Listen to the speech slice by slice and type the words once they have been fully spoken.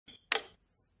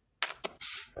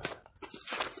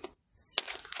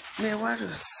Mais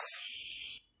voilà,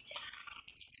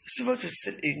 c'est votre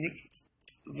seul et unique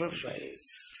Veuve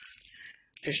Joyeuse.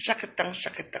 De chaque temps,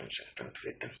 tous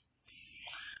les temps.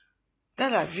 Dans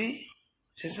la vie,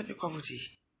 je ne sais plus quoi vous dire.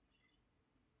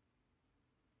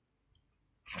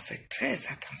 Il faut faire très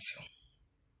attention.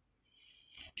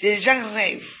 Les gens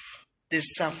rêvent de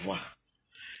savoir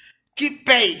qui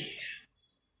paye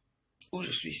où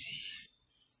je suis ici.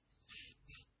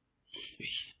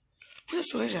 Oui. Vous ne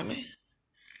saurez jamais.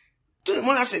 Tout le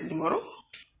monde a ses numéros.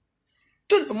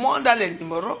 Tout le monde a les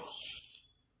numéros.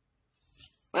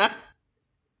 Hein?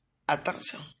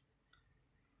 Attention.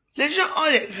 Les gens ont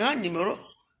les grands numéros.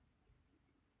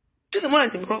 Tout le monde a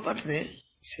le numéro, va tenir.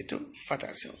 C'est tout. Faites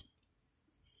attention.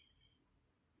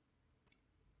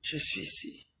 Je suis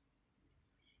ici.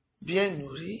 Bien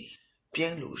nourri,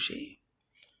 bien logé.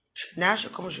 Je nage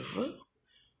comme je veux.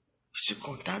 Je suis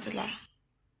contente là.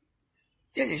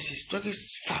 Il y a des histoires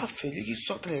farfelues qui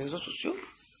sortent dans les réseaux sociaux.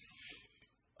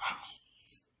 Ah.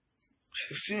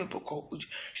 Je ne suis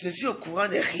au courant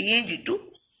de rien du tout.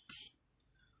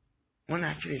 On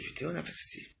a fait les vidéos, on a fait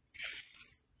ceci.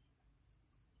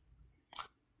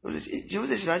 Je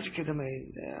vous ai déjà dit que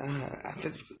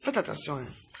faites attention.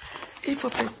 Hein. Il faut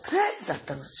faire très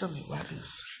attention, mes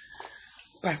warriors.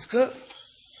 Parce que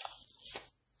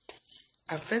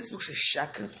à Facebook, c'est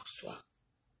chacun pour soi.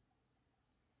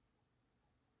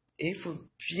 Et il faut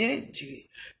bien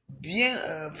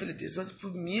faire le désordre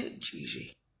pour mieux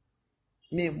diriger.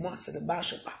 Mais moi, ça ne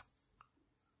marche pas.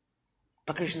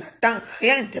 Parce que je n'attends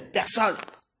rien de personne.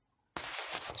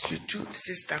 Surtout de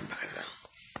ces stars, par exemple.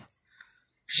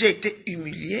 J'ai été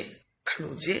humilié,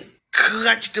 canonnier,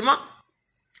 gratuitement.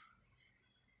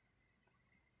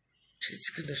 J'ai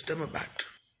dit que je dois me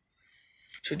battre.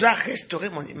 Je dois restaurer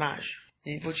mon image au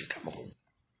niveau du Cameroun.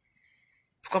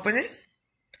 Vous comprenez?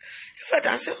 Il faut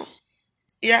attention.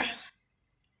 Il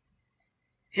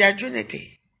y a Dieu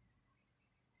n'était.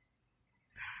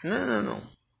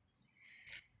 Non.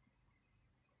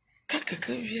 Quand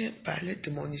quelqu'un vient parler de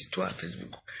mon histoire à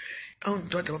Facebook, on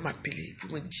doit d'abord m'appeler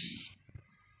pour me dire,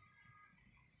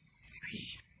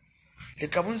 oui, le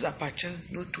Cameroun nous appartient,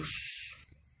 nous tous.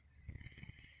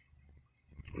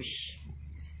 Oui,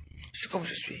 je suis comme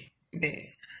je suis.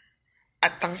 Mais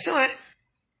attention, hein.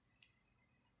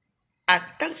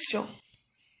 Attention.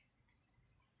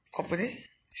 Vous comprenez?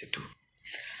 C'est tout.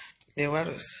 Mais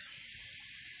voilà.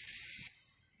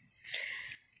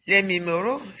 Les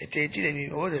numéros, étaient dit les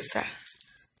numéros de ça.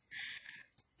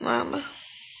 Maman.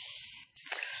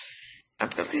 En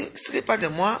tout cas, ce n'est pas de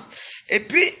moi. Et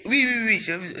puis, oui,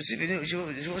 je suis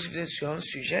venu sur un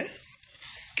sujet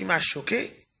qui m'a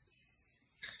choqué.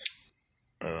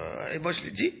 Et moi, je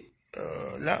le dis,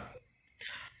 là,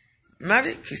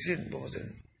 Marie-Christine, bon,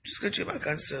 puisque tu es ma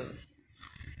grande soeur,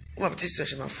 ou ma petite soeur,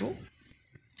 je m'en fous.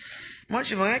 Moi,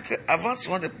 j'aimerais qu'avant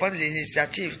souvent de prendre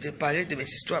l'initiative de parler de mes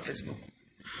histoires à Facebook,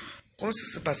 comment ça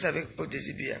s'est passé avec Paul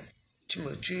Désibia, tu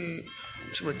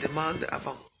me demandes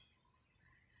avant.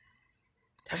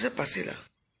 Ça s'est passé là.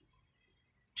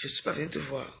 Je ne suis pas venu te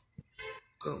voir.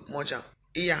 Que moi,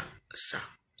 il y a ça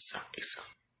et ça.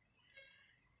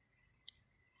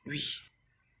 Oui.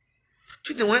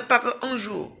 Tu ne vois pas qu'un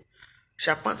jour,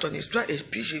 j'apprends ton histoire et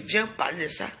puis je viens parler de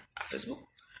ça à Facebook.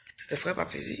 Ça te ferait pas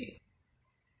plaisir.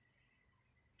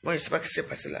 Moi, je ne sais pas ce qui s'est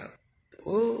passé là.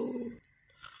 Oh,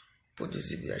 pour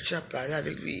Désibia, tu as parlé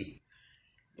avec lui.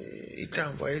 Il t'a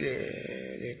envoyé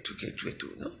les trucs et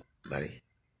tout, non, Marie?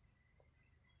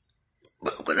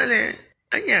 Bah, pourquoi n'allez,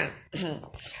 Anya?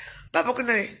 Bah, pourquoi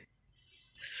n'allez?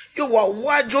 Yo,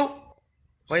 wajo.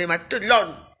 Voyez ma tête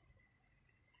l'homme.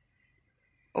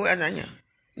 Oh, Anya.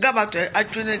 Gaba, tu as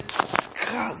donné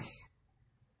grave.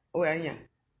 Oh, Anya.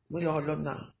 Moi, l'homme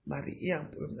là, Marie, il y a un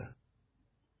problème là.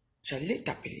 J'allais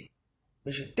t'appeler.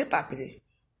 Mais je ne t'ai pas appelé.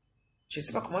 Je ne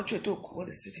sais pas comment tu étais au courant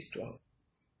de cette histoire.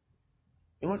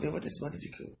 Et moi, je vais te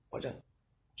dire que, moi,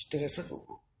 je te respecte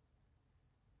beaucoup.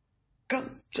 Quand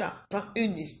tu apprends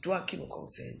une histoire qui me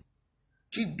concerne,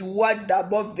 tu dois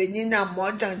d'abord venir dans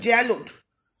moi, dire à l'autre.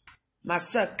 Ma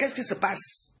soeur, qu'est-ce qui se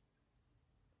passe?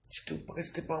 C'est tout, parce que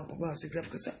c'était pas un problème assez grave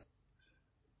que ça.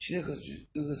 Je l'ai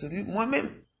résolu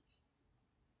moi-même.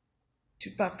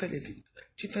 Tu peux pas faire les vides.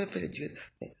 Tu fais les directs.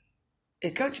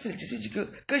 Et quand tu fais les directs, tu dis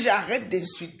que j'arrête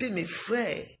d'insulter mes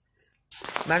frères.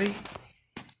 Marie,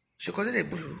 je connais les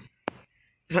boulots.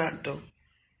 Attends.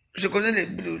 Je connais les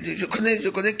boulots. Je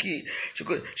connais qui. Je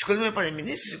connais même pas les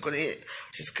ministres. Je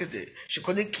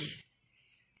connais qui.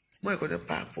 Moi, je connais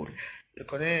pas Paul. Je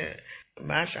connais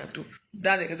Machantou.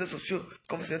 Dans les réseaux sociaux,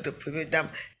 comme c'est notre première dame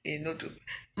et notre.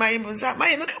 Moi,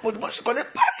 je connais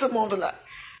pas ce monde-là.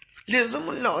 Les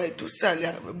hommes là et tout ça,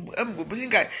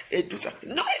 et tout ça.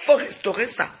 Non, il faut restaurer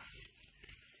ça.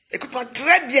 Écoute-moi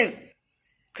très bien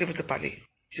que je veux te parler.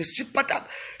 Je suis pas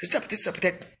je suis ta petite soeur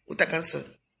peut-être, ou ta grande soeur.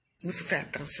 Mais il faut faire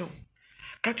attention.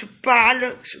 Quand tu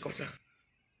parles, je suis comme ça.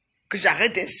 Que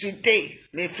j'arrête d'insulter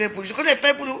mes frères pour. Je connais les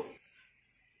frères pour nous.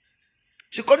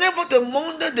 Je connais votre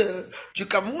monde du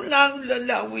Cameroun,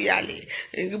 là où il y a les.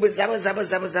 Je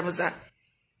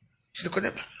ne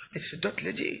connais pas, mais je dois te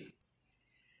le dire.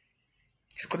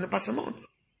 Je ne connais pas ce monde.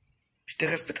 Je te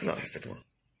respecte, alors respecte-moi.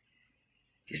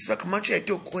 Je ne sais pas comment tu as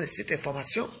été au courant de cette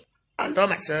information. Alors,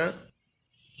 ma soeur,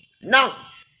 non.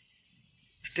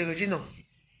 Je te redis non.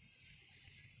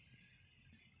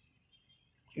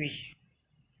 Oui.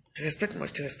 Respecte-moi,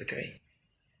 je te respecterai.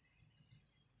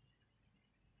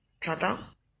 Tu entends?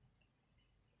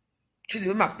 Tu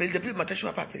devais m'appeler. Depuis le matin, tu ne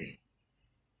m'as pas appelé.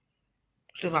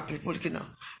 Tu devais m'appeler pour dire que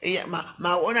non. Et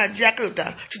on a dit à quel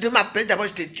temps. Tu devais m'appeler. D'abord,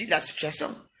 je te dis la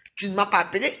situation. Tu ne m'as pas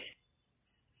appelé.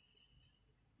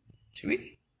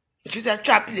 Oui. Tu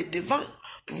as appelé devant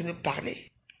pour venir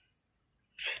parler.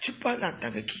 Tu parles en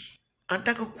tant que qui? En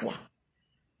tant que quoi?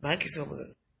 Marie qui s'en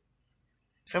veut.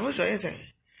 Ça vaut joyeuse, hein?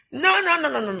 Non.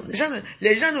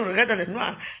 Les gens nous regardent dans le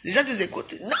noir. Les gens nous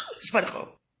écoutent. Non, je ne suis pas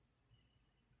d'accord.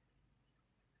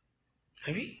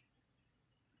 Ah oui?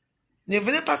 Ne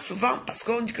venez pas souvent parce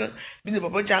qu'on dit que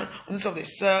nous sommes des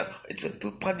sœurs et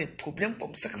pour prendre des problèmes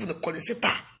comme ça que vous ne connaissez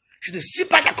pas. Je ne suis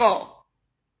pas d'accord.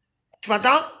 Tu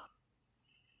m'entends?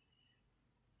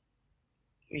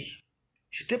 Oui.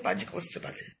 Je t'ai pas dit comment ça s'est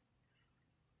passé.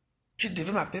 Tu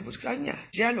devais m'appeler parce que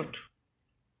j'ai un autre.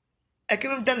 Et que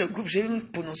même dans le groupe, j'ai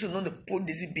même prononcé le nom de Paul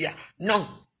Désibia.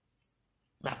 Non.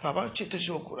 Mais apparemment, tu es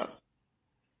toujours au courant.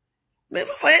 Mais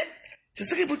vous voyez, c'est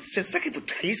ça qui vous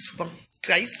trahit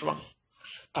souvent.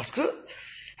 Parce que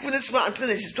vous êtes souvent en train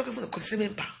des histoires que vous ne connaissez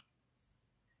même pas.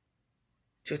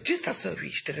 Je tue ta soeur, oui,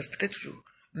 je te respectais toujours.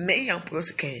 Mais il y a un problème,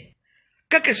 c'est que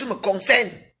quand quelque chose me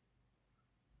concerne,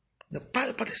 ne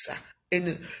parle pas de ça. Et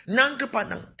n'entre pas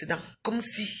dedans, comme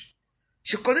si.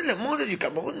 Je connais le monde du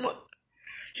Cameroun, moi.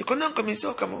 Je connais un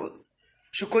commissaire au Cameroun.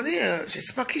 Je connais, je ne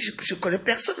sais pas qui, je connais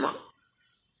personne, moi.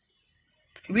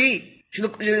 Oui, je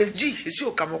le dis, je suis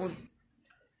au Cameroun.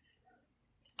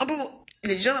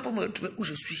 Les gens n'ont pas me retrouver où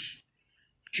je suis.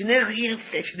 Je n'ai rien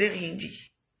fait, je n'ai rien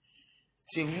dit.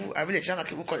 C'est vous, avec les gens là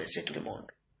que vous connaissez, tout le monde.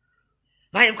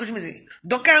 Donc, quand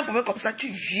il y a un problème comme ça, tu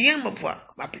viens me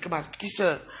voir, m'appeler comme ma petite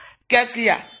soeur. Qu'est-ce qu'il y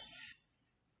a?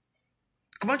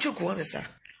 Comment tu es au courant de ça?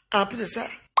 En plus de ça,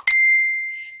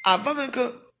 avant même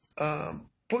que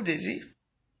Paul Désir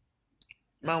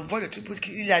m'envoie le truc pour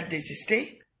qu'il a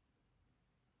désisté,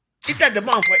 il t'a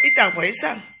envoyé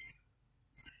ça.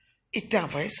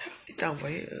 Il t'a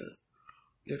envoyé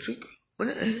le truc.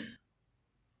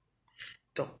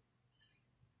 Donc,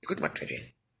 écoute-moi très bien.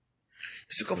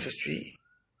 Je suis comme je suis.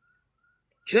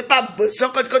 Je n'ai pas besoin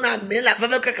qu'on a amené la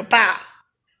veuve quelque part.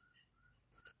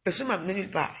 Personne ne m'a amené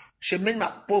nulle part. Je mène ma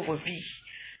pauvre vie.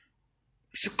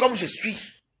 Je suis comme je suis.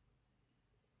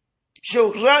 J'ai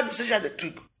horreur de ce genre de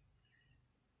trucs.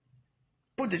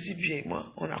 Pour des bien et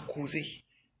moi, on a causé.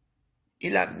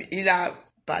 Il a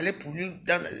parlé pour lui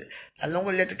dans la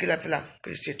longue lettre qu'il a fait là,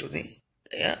 que je suis étonné.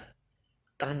 Et,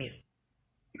 tant mieux.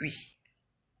 Oui.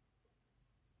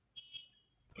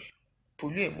 Pour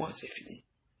lui et moi, c'est fini.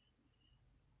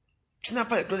 Tu n'as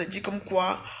pas le droit de dire comme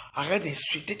quoi, arrête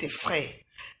d'insulter tes frères.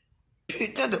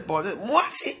 Putain de bordel. Moi,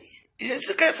 je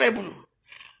sais quel frère boulot.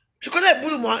 Je connais les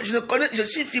boulots, moi. Je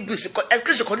suis une fille bleue. Est-ce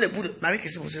que je connais les boulots? Marie,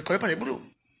 qu'est-ce que je ne connais pas les boulots?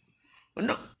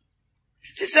 Non.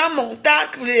 Si c'est un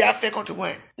montage que vous avez à faire contre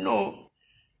moi, non.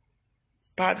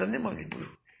 Pardonnez-moi les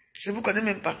boulots. Je ne vous connais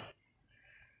même pas.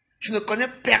 Je ne connais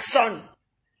personne.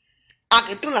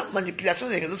 Arrêtons la manipulation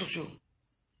des réseaux sociaux.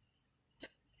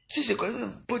 Si je connais un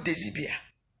peu désir bien.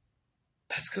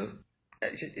 Parce que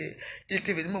il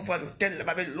était venu me voir à l'hôtel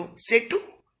là-bas avec l'eau. C'est tout.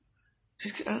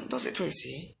 Donc c'est tout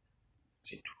ici.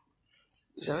 C'est tout.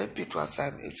 J'avais pris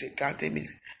 300 000, c'est 40 000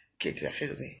 qui était acheté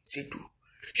donné. C'est tout.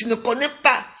 Je ne connais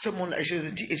pas ce monde-là. Je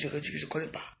le dis et je redis que je ne connais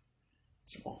pas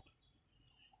ce monde.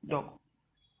 Donc,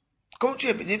 comme tu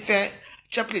es venu faire,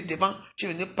 tu as pris les débats, tu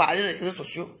es venu parler des réseaux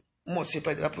sociaux. Moi aussi,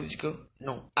 pas de la politique.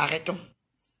 Non, arrêtons.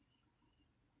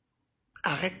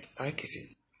 Arrête,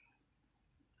 Christine.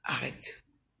 Arrête.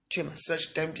 Tu es ma soeur, je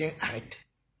t'aime bien, arrête.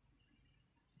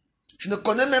 Je ne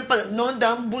connais même pas le nom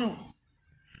d'un boulot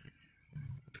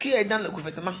qui est dans le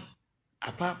gouvernement,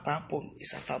 à part Paul et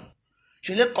sa femme.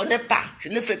 Je ne les connais pas, je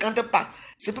ne les fréquente pas.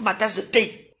 C'est pas ma tasse de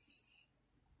thé.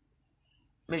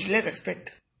 Mais je les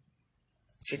respecte.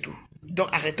 C'est tout. Donc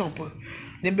arrêtons un peu.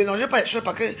 Ne mélangez pas les choses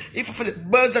parce qu'il faut faire le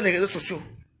buzz dans les réseaux sociaux.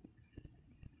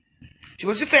 Je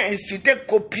me suis fait insulter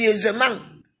copieusement.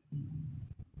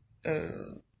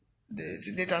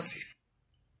 Des temps-ci.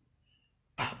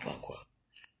 Par rapport à quoi?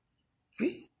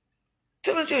 Oui.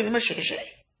 Toi-même, tu es venu me chercher.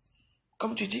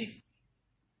 Comme tu dis.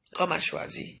 Comme m'a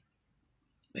choisi.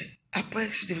 Mais après,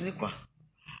 je suis devenu quoi?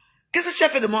 Qu'est-ce que tu as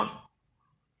fait de moi?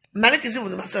 Malgré que c'est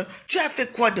de ma soeur, tu as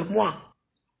fait quoi de moi?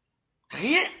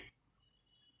 Rien.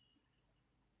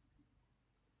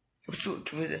 Tu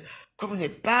veux, comme une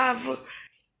épave.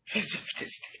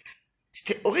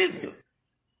 C'était horrible.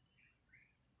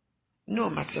 Non,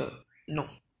 ma soeur, non.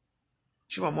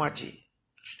 Tu m'as dit.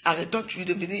 Arrêtons, tu es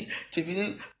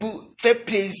venu pour faire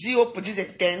plaisir aux petits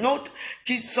internautes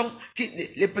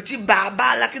les petits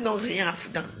barbares là qui n'ont rien à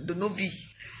foutre de nos vies.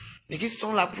 Mais qui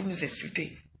sont là pour nous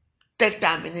insulter. Tel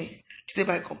t'a amené, tu t'es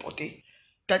mal comporté.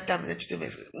 Tel t'a amené, tu t'es mal...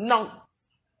 Non.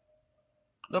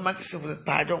 Non, ma question,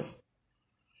 pardon.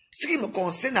 Ce qui me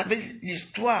concerne avec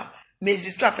l'histoire, mes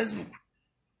histoires Facebook,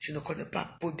 je ne connais pas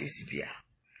Paul Désibia.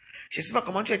 Je ne sais pas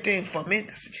comment tu as été informé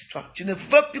dans cette histoire. Je ne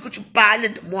veux plus que tu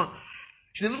parles de moi.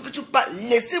 Je ne veux plus que tu parles.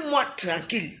 Laissez-moi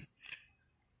tranquille.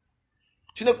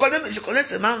 Je connais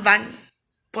seulement Van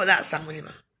pour la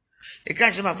Samoulima. Et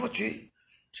quand j'ai ma voiture,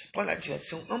 je prends la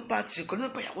direction. On passe, je ne connais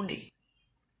même pas Yaoundé.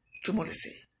 Tout le monde le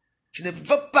sait. Je ne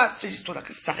veux pas cette histoire-là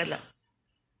que ça s'arrête là.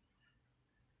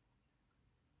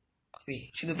 Oui,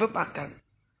 je ne veux pas entendre.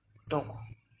 Donc,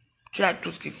 tu as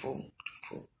tout ce qu'il faut.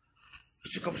 Je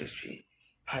suis comme je suis.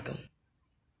 Pardon.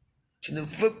 Je ne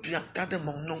veux plus entendre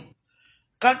mon nom.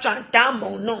 Quand tu entends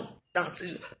mon nom,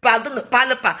 pardon, ne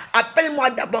parle pas.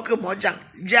 Appelle-moi d'abord que moi, Jean.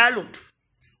 Dis à l'autre.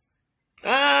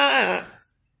 Ah.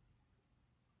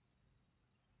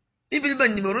 Il dit,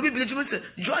 numéro, il dit,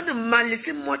 Joanne,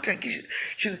 laissez-moi tranquille.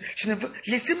 Je ne veux,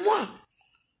 laissez-moi.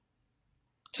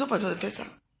 Tu n'as pas besoin de faire ça.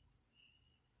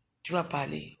 Tu vas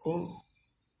parler. Oh,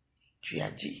 tu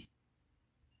as dit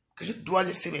que je dois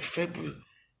laisser mes frères boulots.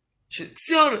 Si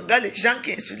on regarde les gens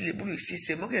qui insultent les boulots ici,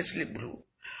 c'est moi qui insulte les boulots.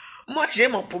 Moi, j'ai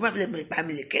mon problème avec les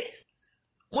Bamileke.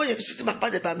 Moi, je suis ma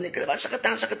part de Bamileke là-bas. Chaque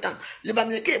temps. Les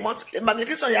Bamileke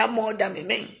sont là morts dans mes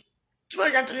mains. Tu vois,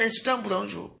 j'ai en train d'insulter un boulot un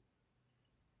jour.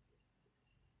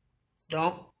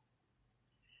 Donc,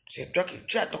 c'est toi qui,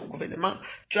 tu as ton gouvernement,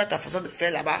 tu as ta façon de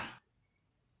faire là-bas.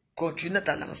 Continue à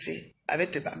t'en lancer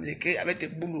avec tes Bamileke, avec tes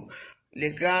boulots,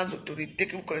 les grandes autorités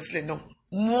que vous connaissez les noms.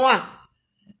 Moi,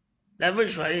 la Veuve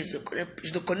Joyeuse,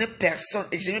 je ne connais personne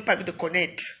et je n'ai même pas envie de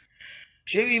connaître.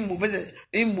 J'ai eu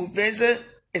une mauvaise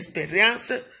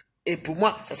expérience et pour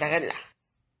moi, ça s'arrête là.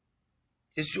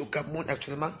 Je suis au Cameroun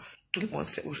actuellement, tout le monde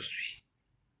sait où je suis.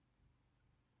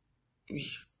 Oui.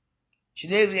 Je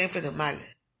n'ai rien fait de mal.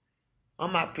 On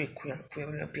m'a appris à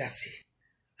me placer.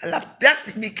 À la place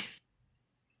publique.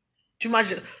 Ma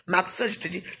soeur, je te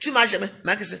dis, tu m'as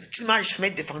jamais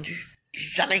défendu.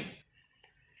 Jamais.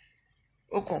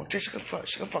 Au contraire, chaque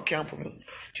fois qu'il y a un problème,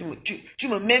 tu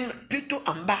me mets plutôt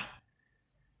en bas.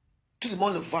 Tout le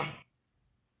monde le voit.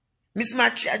 Miss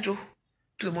Machiajo,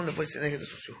 tout le monde le voit sur les réseaux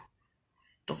sociaux.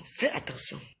 Donc, fais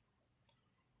attention.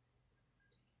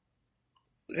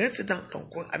 Reste dans ton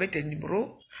coin avec tes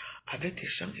numéros, avec tes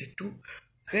chants et tout.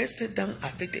 Reste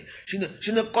avec tes... Je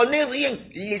ne connais rien.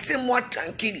 Laissez-moi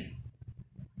tranquille.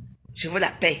 Je veux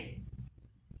la paix.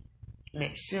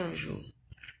 Mais si un jour,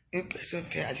 une personne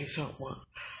fait allusion à moi,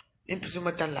 une personne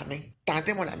me tend la main,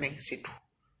 tendez-moi la main, c'est tout.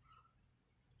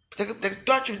 Peut-être que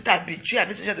toi, tu t'es habitué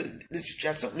avec ce genre de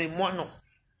situation, mais moi, non.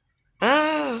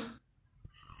 Ah!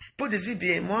 Pour dire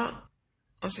bien, moi,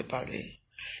 on s'est parlé.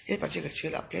 Il est parti retirer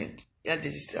la plainte. Il a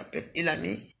désisté de la plainte. Il a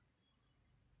mis.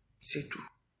 C'est tout.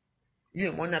 Lui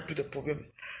et moi, on n'a plus de problème.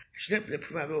 Je n'ai plus de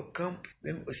problème avec aucun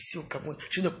problème aussi au Cameroun.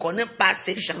 Je ne connais pas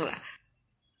ces gens-là.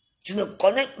 Je ne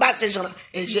connais pas ces gens-là.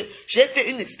 Et j'ai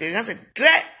fait une expérience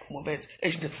très mauvaise.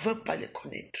 Et je ne veux pas les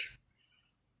connaître.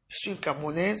 Je suis une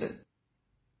Camerounaise.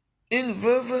 Une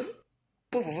veuve,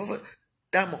 pauvre veuve,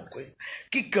 dans mon coin,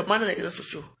 qui commande les réseaux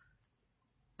sociaux.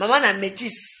 Maman la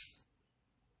métisse.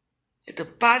 Je te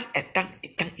parle étant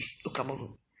ici au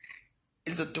Cameroun.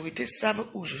 Les autorités savent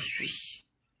où je suis.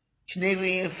 Je n'ai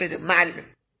rien fait de mal.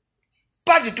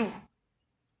 Pas du tout.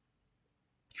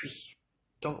 Oui.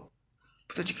 Donc,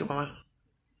 pour te dire que maman,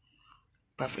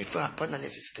 parfois il faut apprendre à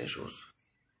laisser certaines choses.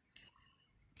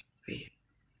 Oui.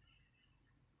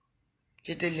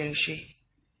 J'ai été lynché,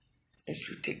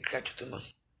 insulté gratuitement.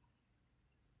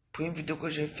 Pour une vidéo que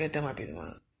j'ai faite dans ma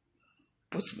belle-mère.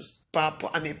 Par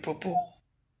rapport à mes propos.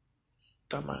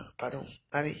 Thomas, pardon,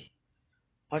 allez.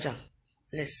 Ojan,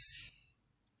 laisse.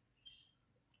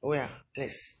 Oui,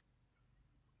 laisse.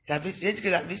 La vie, j'ai dit que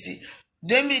la vie, c'est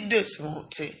 2002,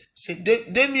 c'est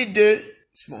 2002,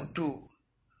 c'est mon tour.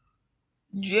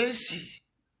 Dieu si.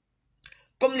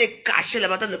 comme les cachets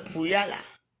là-bas dans le brouillard là.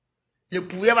 Le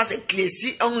brouillard va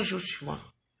s'éclaircir un jour sur moi.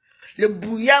 Le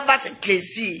brouillard va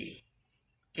s'éclaircir.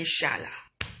 Inch'Allah.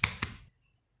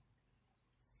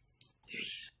 Oui.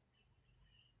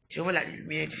 Je veux la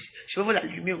lumière. Je veux la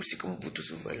lumière aussi, comme vous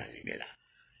tous voyez la lumière là.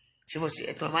 Je veux aussi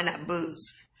être maman à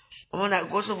buzz. Maman a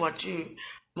grosse voiture.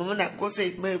 Maman a grosse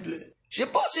immeuble. Je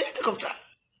peux aussi être comme ça.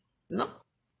 Non.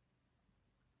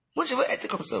 Moi, je veux être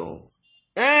comme ça. Oh.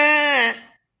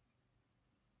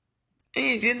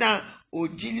 Et il vient dans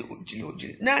Odile.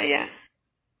 Naya.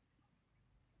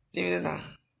 Il vient dans.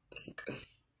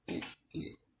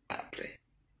 Après.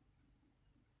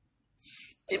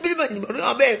 Il vient dans numéro.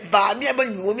 On va mi abon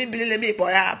numéro. Mi bile mi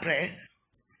boy après.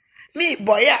 Mi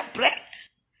boy après.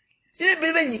 Mi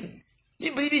bile ni.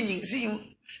 Mi bile ni si you.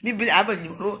 Mi bile abon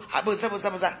numéro. Abon ça.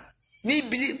 Mi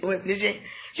bile mo plaisir.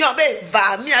 Yo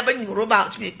va mi abon numéro ba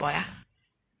tu mi boy.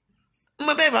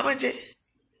 Mo va manger.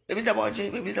 Maybe d'abord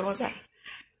ça.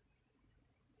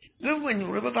 Vous me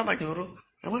numéro, pas ma numéro.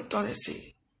 I want to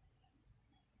say.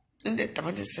 In the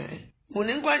tamate say. Mon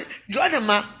ingwa, join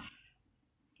ma.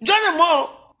 Join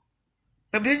mo.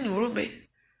 Maybe numéro, mais.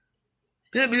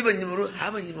 Maybe numéro,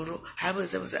 have a numéro, have a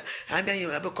sabza. I'm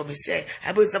being a commissaire,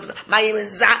 have a sabza. My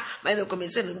za, my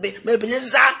commissaire, maybe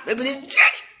za, maybe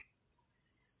jack.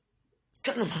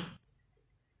 Join ma.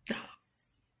 Now.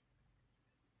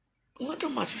 What do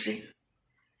much say?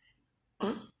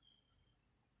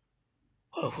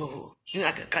 Oh, il n'y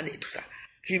a qu'à tout ça.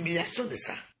 L'humiliation de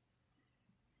ça.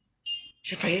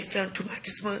 J'ai failli faire un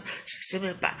traumatisme, je ne sais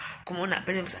même pas comment on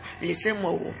appelle ça.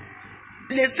 Laissez-moi où.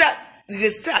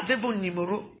 Laissez avec vos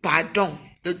numéros, pardon.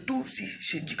 Le tout, si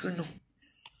je dis que non.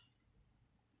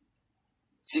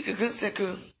 Si quelqu'un sait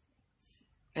que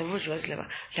la Veuve Joyeuse là-bas,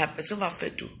 la personne va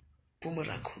faire tout pour me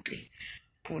raconter,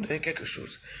 pour me donner quelque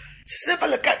chose. Si ce n'est pas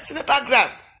le cas, ce n'est pas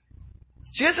grave.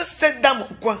 Je reste seul dans mon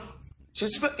coin. Je ne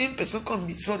suis pas une personne qu'on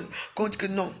m'isole, qu'on dit que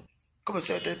non. Comme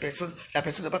certaines personnes, la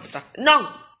personne n'a pas fait ça.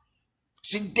 Non!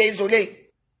 Je suis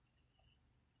désolé.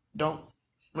 Donc,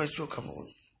 moi je suis au Cameroun.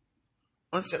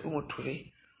 On sait où me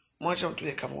trouver. Moi j'aime tous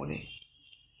les Camerounais.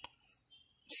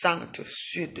 Centre,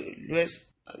 sud, l'ouest,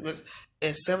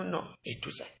 extrême nord et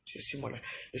tout ça. Je suis moi là.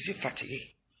 Je suis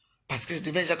fatigué. Parce que je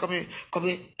deviens déjà comme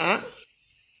hein?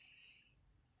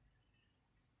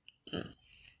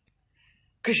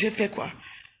 Que j'ai fait quoi?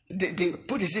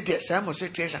 Pour des personnes, moi, je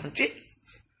suis très gentil.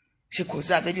 J'ai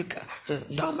causé avec lui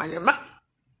normalement.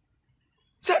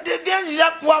 Ça devient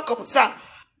déjà quoi comme ça?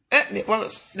 Mais voilà,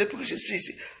 depuis que je suis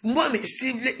ici, moi, mes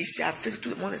cibles ici à faire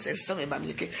tout le monde, c'est les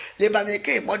Bamileke. Les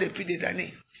Bamileke, moi, depuis des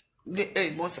années,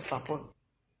 ils m'ont se frappé.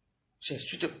 Je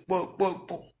suis de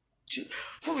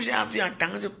faut que j'ai envie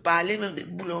d'entendre parler même des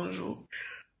boulots un jour.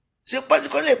 Je ne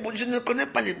connais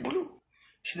pas les boulots.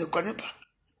 Je ne connais pas.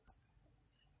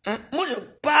 Moi, je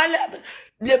parle avec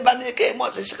les Bamileke.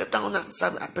 Moi, c'est chaque temps, on a ça.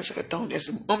 Après chaque temps,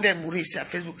 on vient mourir ici à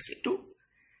Facebook, c'est tout.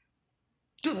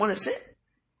 Tout le monde le sait.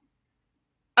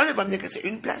 Avec les Bamileke, c'est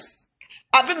une place.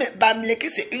 Avec mes Bamileke,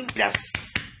 c'est une place.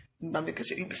 Les Bamileke,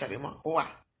 c'est une place avec moi. Ouais.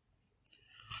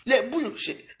 Les boulots,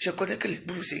 je connais que les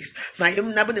boulots, c'est.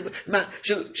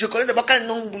 Je connais d'abord quel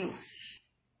nom de boulot.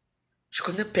 Je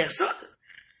connais personne.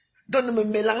 Donc ne me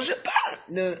mélangez pas.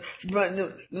 Ne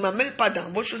m'amène pas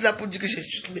dans vos choses là pour dire que je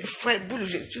suis mes frères boulots.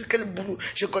 Je suis quel boulot.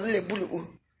 Je connais les boulots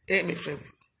où. Eh, mes frères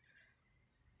boulots.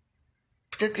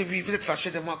 Peut-être que oui, vous êtes fâchés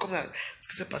de moi, comme ce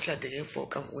qui s'est passé la dernière fois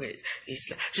quand on est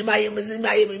ici. Je m'aille,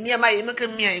 que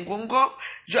mia ingongo.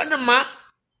 Je ne m'en.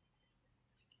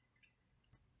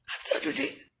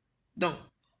 Donc,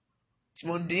 c'est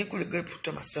mon dernier coup de gueule pour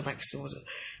toi, ma soeur, ma question.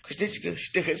 Que je te dis que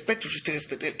je te respecte, je te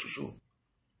respecterai toujours.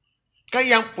 Quand il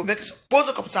y a un problème qui se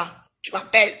pose comme ça, tu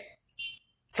m'appelles.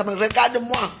 Ça me regarde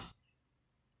moi.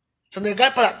 Ça ne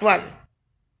regarde pas la toile.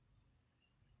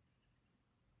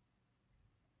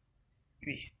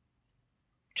 Oui.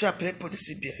 Tu as appelé pour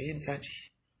décider bien, il m'a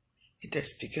dit. Il t'a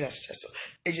expliqué la situation.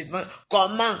 Et je demande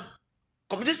comment.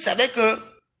 Comme tu savais que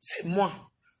c'est moi.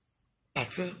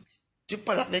 Parce que tu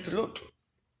parles avec l'autre.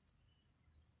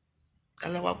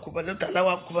 L'autre,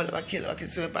 là-bas, qui ne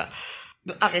sait pas.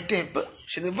 Donc, arrêtez un peu.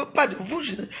 Je ne veux pas de vous.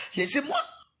 Laissez-moi.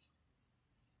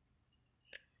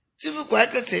 Si vous croyez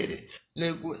que c'est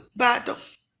le goût, pardon.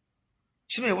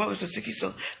 Je me vois aussi ceux qui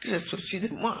se soucient de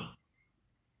moi.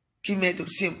 Qui m'aident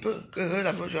aussi un peu. Que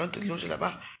la Veuve Joyeuse te loge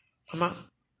là-bas. Maman.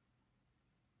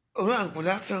 On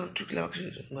va faire un truc là-bas que je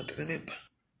ne m'entendais même pas.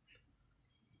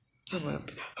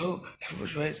 Oh, la Veuve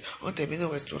Joyeuse, on termine au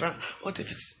restaurant, on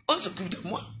s'occupe de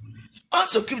moi. On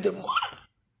s'occupe de moi.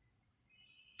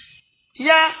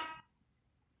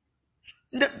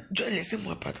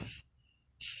 Laissez-moi, pardon.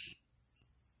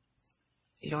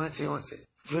 Et on sait.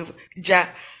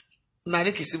 Déjà,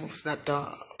 Marie qui s'est attends,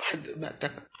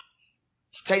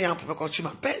 quand il y a un problème, quand tu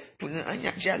m'appelles, pour un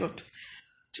dire à l'autre,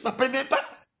 tu m'appelles même pas.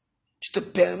 Tu te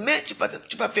permets, tu peux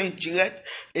faire une direct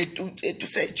et tout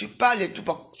ça, et tu parles et tout,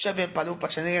 tu as bien parlé ou pas,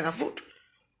 je n'ai rien à foutre.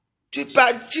 Tu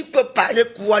peux parler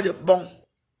quoi de bon.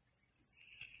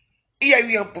 Il y a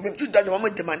eu un problème, tu dois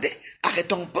me demander,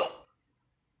 arrêtons pas.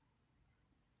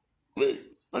 Oui,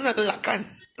 on a de la canne,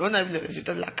 on a vu le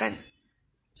résultat de la canne.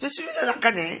 Je suis de la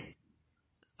canne, hein.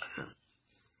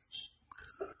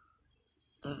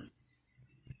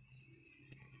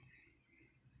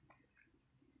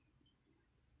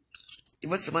 Il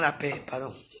veut seulement la paix,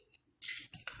 pardon.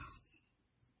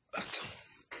 Attends.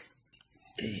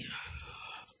 Et...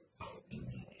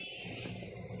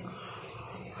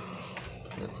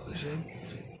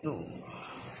 Non.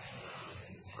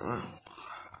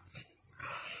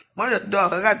 Moi je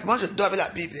dors, regarde, moi je dors avec la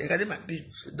Bible. Regardez ma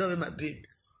Bible, je dors avec ma Bible.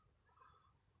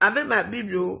 Avec ma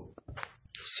Bible,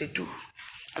 c'est tout.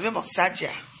 Avec mon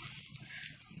sadia.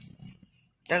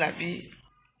 Dans la vie,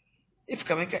 il faut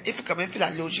quand même faire la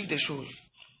logique des choses.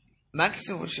 Ma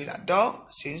question, je l'adore,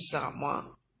 c'est une sœur à moi.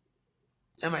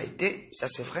 Elle m'a aidé, ça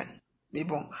c'est vrai. Mais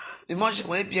bon, mais moi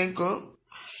j'aimerais bien que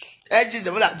elle dise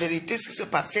d'abord la vérité, ce qui se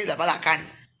passait là-bas à la canne.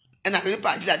 Elle n'arrive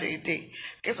pas à dire la vérité.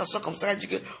 Qu'elle s'en soit comme ça, elle dit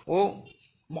que, oh,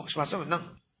 bon, je m'assois maintenant,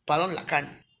 parlons de la canne.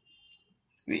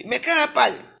 Oui, mais quand elle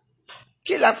parle,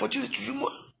 qui est la faute, c'est toujours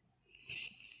moi.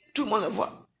 Tout le monde le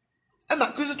voit. Elle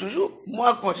m'accuse toujours.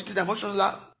 Moi, quand j'étais dans votre chose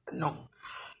là, non.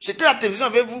 J'étais à la télévision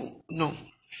avec vous, non.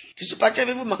 Je suis parti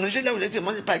avec vous manger là, vous avez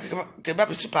demandé pas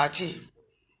kebab, je suis parti.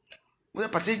 Vous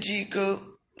êtes parti dire que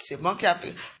c'est moi qui a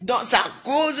fait. Donc, c'est à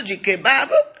cause du kebab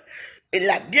et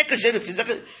la bière que j'ai refusé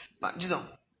que. Bah, dis donc,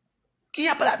 qui n'y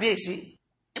a pas la bière ici?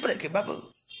 Il n'y a pas de kebab.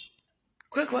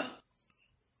 Quoi?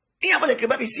 Il n'y a pas de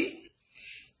kebab ici?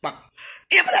 Bah,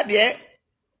 il n'y a pas la bière.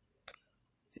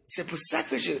 C'est pour ça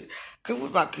que vous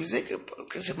m'accusez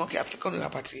que c'est moi qui a fait qu'on est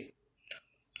rapatrié.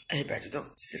 Eh bien, dis donc,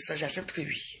 c'est ça, j'accepte que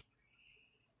oui.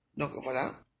 Donc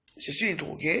voilà, je suis une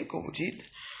droguée, comme vous dites.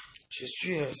 Je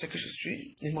suis ce que je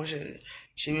suis. Et moi,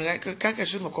 j'aimerais que quand quelque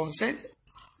chose me concerne,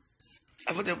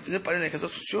 avant de parler des réseaux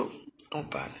sociaux, on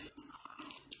parle.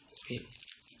 Et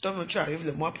toi-même, tu arrives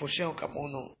le mois prochain au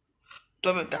Cameroun, non?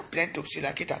 Toi-même, ta plainte aussi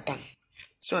là qui t'attend.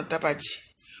 Si on ne t'a pas dit,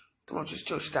 toi-même,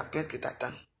 tu as aussi ta plainte qui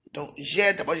t'attend. Donc,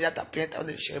 j'ai d'abord déjà ta plainte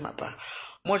avant de gérer ma part.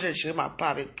 Moi, j'ai géré ma part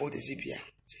avec Paul des Ibia.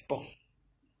 C'est bon.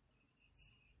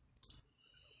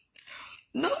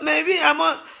 Non, mais oui, à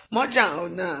moi, non,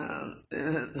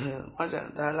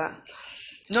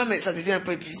 mais ça devient un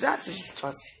peu bizarre, cette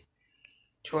histoire-ci.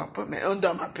 Tu vois pas, mais on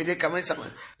doit m'appeler quand même,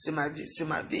 c'est ma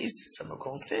vie, ça me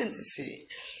concerne,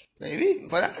 mais oui,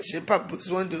 voilà, j'ai pas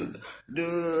besoin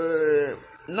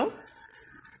non.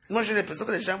 Moi, j'ai l'impression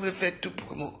que les gens veulent faire tout pour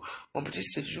que mon petit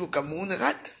séjour au Cameroun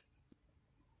rate.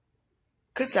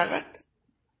 Que ça rate.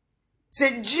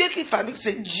 C'est Dieu qui fabrique,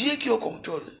 c'est Dieu qui est au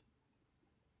contrôle.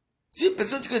 Si une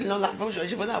personne dit que non, je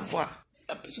vais la voir.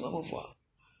 La personne va me voir.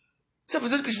 Si la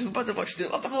personne dit que je ne veux pas te voir, je ne vais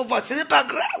pas me voir. Ce n'est pas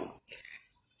grave.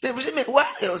 Mais vous êtes mes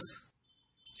warriors.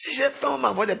 Si j'ai faim, on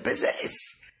m'envoie des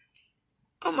PSS.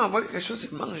 On m'envoie quelque chose,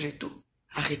 je mange et tout.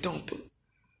 Arrêtons un peu.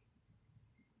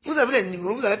 Vous avez les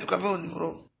numéros, vous avez fait quoi avec vos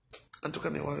numéros. En tout cas,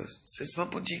 mes warriors, c'est seulement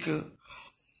pour dire que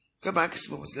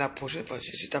la prochaine fois,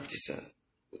 je suis ta petite soeur,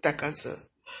 ou ta grande soeur.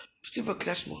 Si tu veux,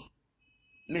 clash-moi.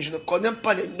 Mais je ne connais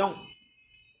pas les noms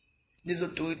des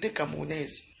autorités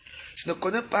camerounaises. Je ne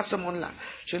connais pas ce monde-là.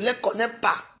 Je ne les connais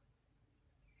pas.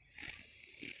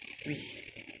 Oui.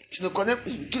 Je ne connais pas.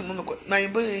 Tout le monde me connaît.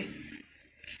 Maïmbe.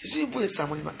 Je suis pour les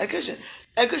Samolima.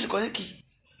 Est-ce que je connais qui?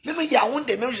 Même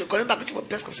Yaoundé, même je ne connais pas. Que tu me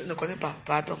places comme ça, je ne connais pas.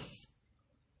 Pardon.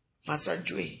 Massa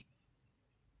Djoué.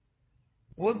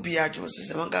 Obia, Djoué,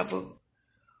 c'est un gars.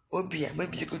 Obia, mais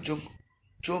bien que Djoué,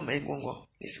 mais Gongo.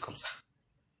 Et c'est comme ça.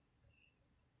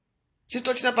 Si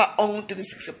toi, tu n'as pas honte de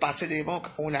ce qui s'est passé devant au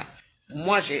Cameroun là,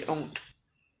 moi, j'ai honte.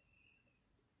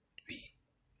 Oui.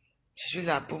 Je suis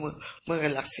là pour me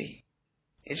relaxer.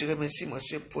 Et je remercie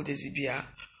monsieur Paul Desibia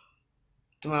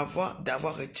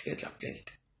d'avoir retiré de la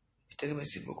plainte. Je te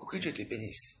remercie beaucoup. Que Dieu te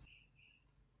bénisse.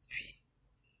 Oui.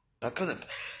 Parce que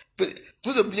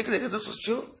vous oubliez que les réseaux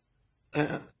sociaux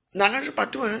n'arrangent pas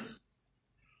tout, hein.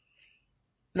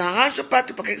 N'arrangent pas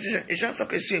tout. Parce que les gens savent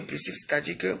que je suis impulsif.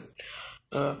 C'est-à-dire que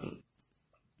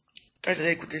quand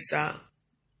j'allais écouter ça,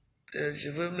 je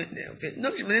veux m'énerver.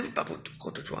 Non, je ne m'énerve pas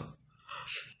contre toi.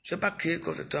 Je ne vais pas crier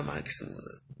contre toi, Marie.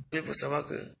 Mais il faut savoir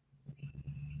que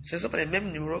ce ne sont pas les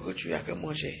mêmes numéros que tu as que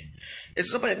moi j'ai. Et ce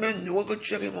ne sont pas les mêmes numéros que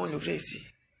tu as que mon logé ici.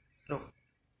 Non.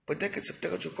 Peut-être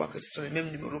que tu crois que ce sont les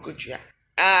mêmes numéros que tu as.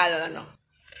 Ah non.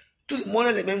 Tout le monde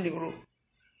a les mêmes numéros.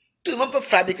 Tout le monde peut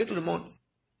fabriquer tout le monde.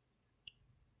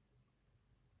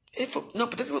 Il faut, non,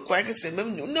 peut-être que vous croyez que c'est le même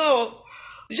numéro. Non,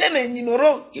 j'ai mes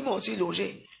numéros qui m'ont aussi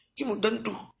logé, qui me donnent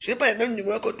tout. Je n'ai pas les mêmes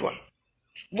numéros que toi.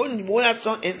 Vos numéros là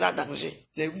sont Eza danger.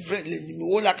 Les vrais, les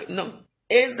numéros là, non.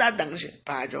 Eza danger,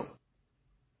 pardon.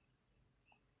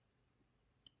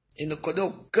 Je ne connais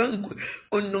aucun nom,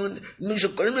 je ne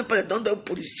connais même pas le nom d'un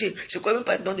policier, je ne connais même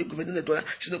pas le nom du gouverneur de Douala,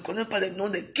 je ne connais pas le nom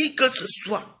de qui que ce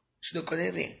soit. Je ne connais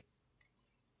rien.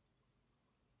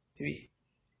 Oui.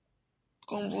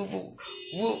 Comme vous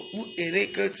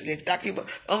errez que c'est l'État qui va,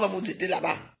 on va vous aider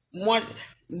là-bas. Moi,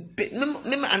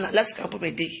 même en Alaska, on peut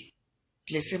m'aider.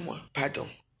 Laissez-moi, pardon.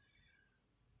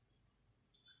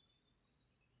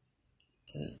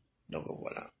 Donc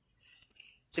voilà.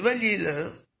 Je vais lire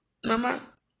le... Maman,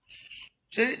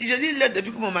 je lis là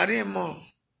depuis que mon mari est mort.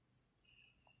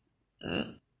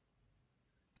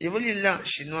 Je vais lire là en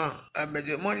chinois. Ah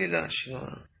ben, moi, je lis là en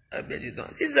chinois. Ah ben, dis donc.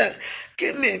 Qui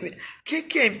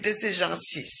a invité ces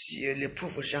gens-ci, les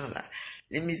pauvres gens-là,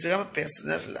 les misérables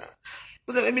personnages là?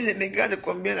 Vous avez mis les mégas de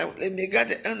combien là? Les mégas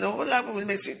de 1 euro là, vous venez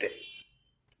m'insulter?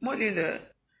 Moi, lis là.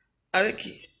 Avec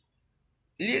qui?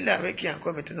 Lis là avec qui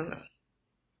encore maintenant là?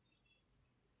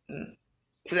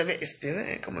 Vous avez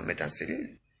espéré qu'on me mette en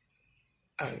cellule?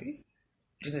 Ah oui?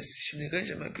 Je ne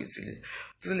jamais que cellule.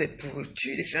 Vous avez les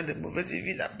pourritures, les gens de mauvaise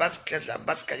vie, la basse classe, la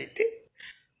basse qualité.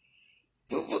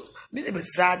 Mais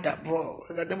ça d'abord.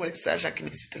 Regardez-moi les sages qui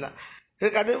m'insultent là.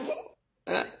 Regardez-vous.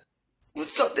 Hein? Vous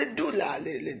sortez d'où là,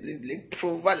 les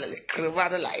provas, les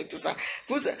crevards là et tout ça.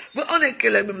 On est que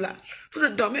les mêmes là. Vous ne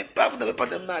dormez pas, vous n'avez pas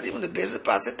de mari, vous ne baisez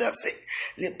pas à cette heure-ci.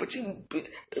 Les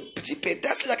petits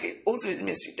pétasses là qui osent venir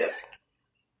m'insulter là.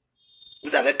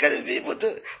 Vous avez quelle vie,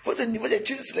 votre niveau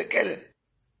d'études sur lequel?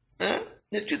 Hein?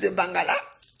 L'étude de Bangala?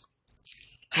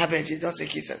 Ah ben, dis donc, c'est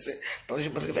qui ça? Bon, je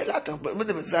me réveille là, attends,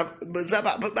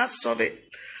 me sauver.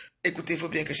 Écoutez, il faut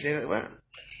bien que je les revoie.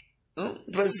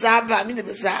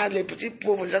 Les petits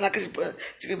pauvres gens là que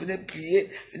je venais prier,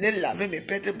 venais laver mes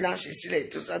pêtes blanches ici là, et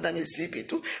tout ça, dans mes slips et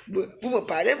tout. Vous me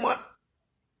parlez, moi?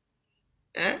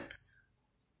 Hein?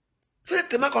 Vous êtes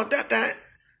tellement contente, hein?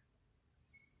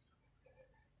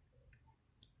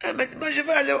 Ah, mais moi, je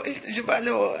vais aller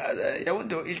à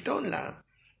Yaoundé, au Hilton, là.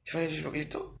 Je vais aller au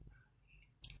Hilton.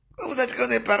 Vous êtes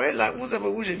qu'on est pareil, là. Vous savez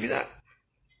où je vis, là.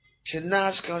 Je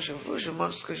nage quand je veux, je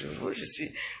mange ce que je veux, je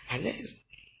suis à l'aise.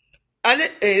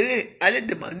 Allez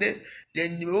demander les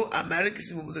numéros à Marie qui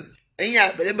si vous êtes. Il y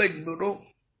a des numéros,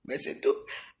 mais c'est tout.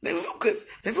 Mais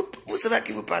vous savez à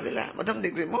qui vous parlez, là, Madame de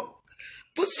Grémont?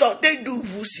 Vous sortez d'où,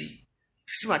 vous, si?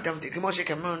 Je suis Madame de Grémont, j'ai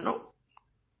quand même un nom.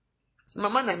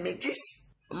 Maman n'a métis.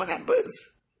 Maman a buzz.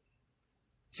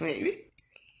 Oui, oui.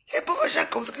 Et pourquoi gens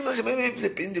comme ça qui n'ont jamais vu les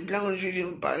pays de blanc un jour, ils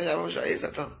viennent me parler là, joyeuse,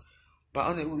 attends. Bah,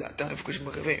 on est où là? Attends, il faut que je me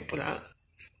réveille pour là.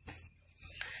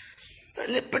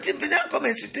 Les petits venez encore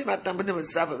m'insulter maintenant, mais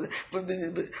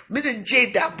de Dieu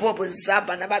d'abord, pour ça,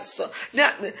 n'a pas de ça.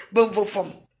 Bon, vos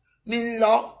femmes.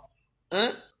 Mille-là,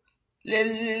 hein?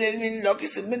 Les mille-là qui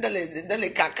se mettent dans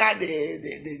les cacas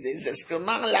des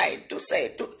excréments là et tout ça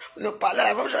et tout. Vous nous parlez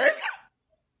à la joyeuse là.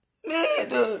 Mais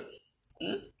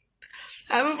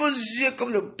avec vos yeux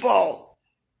comme le porc.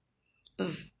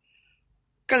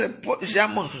 Quand le porc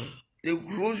jamais, les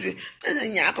gros yeux,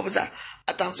 il y a comme ça.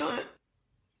 Attention, hein.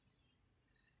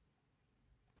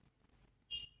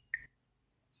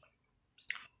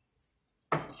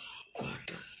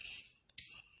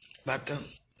 Attends.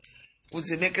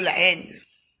 Vous aimez que la haine,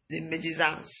 les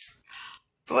médisances.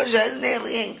 Vos joyeuse n'est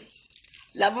rien.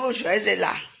 La vos joyeuse est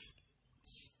là.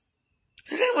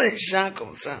 Regardez-moi les gens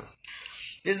comme ça.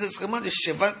 Les instruments de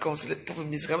cheval comme ça, les pauvres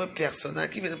misérables personnages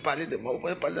qui viennent parler de moi. Vous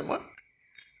pouvez parler de moi?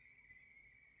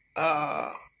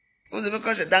 Vous aimez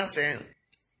quand je danse, hein?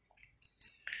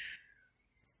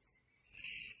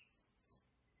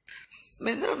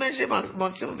 Mais non, mais j'ai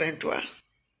mon sim 23.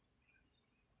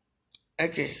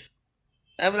 Ok.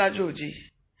 Elle me l'a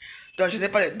dit. Donc, je n'ai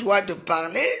pas le droit de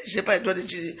parler, je n'ai pas le droit de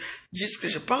dire ce que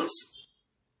je pense.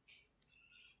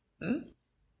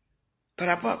 Par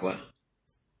rapport à quoi?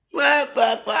 Ouais,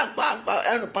 quoi.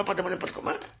 Elle ne parle pas de moi n'importe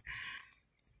comment.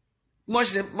 Moi,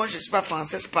 je ne suis pas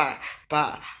française par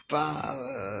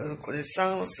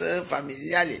connaissance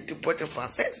familiale et tout pour être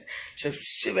française. Je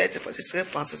serai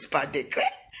française par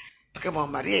décret. Parce que mon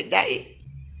mari est daï.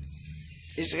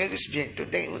 Et je serai riche bientôt.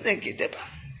 Ne vous inquiétez pas.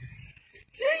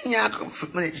 Il y a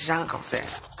des gens comme ça.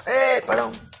 Eh,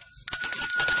 pardon.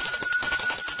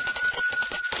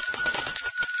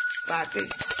 Partez.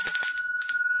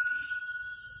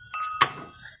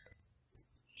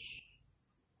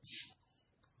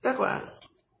 C'est quoi?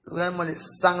 Regardez-moi les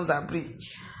sans-abri.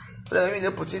 Vous avez vu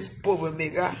les petits pauvres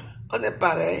mégas. On est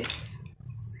pareil.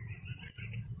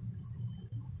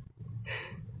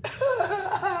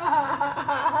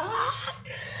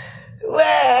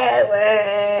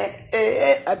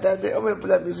 attendez, on met pour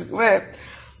la musique. Ouais.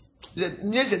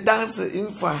 Mieux, je danse une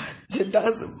fois. Je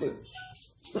danse un peu.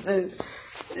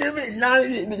 Je me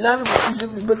lave, je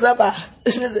me sabbat.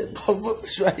 Je me pauvre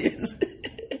joyeuse.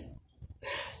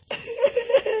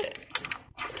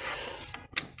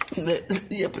 Mais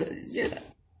il y a pas de là.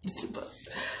 Je sais pas.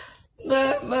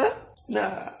 Maman, non.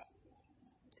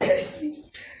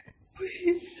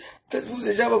 Oui. Faites-vous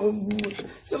déjà vous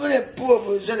les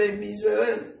pauvres, gens les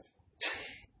miséreux.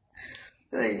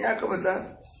 Il y a comme ça.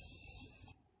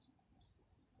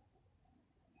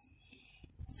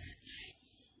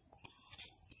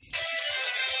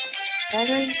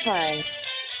 Battery 5.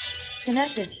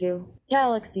 Connected to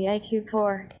Galaxy IQ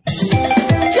Core.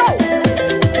 Joe!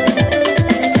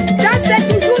 Ça c'est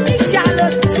toujours Miss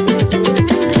Charlotte.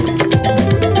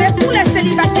 C'est pour les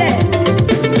célibataires.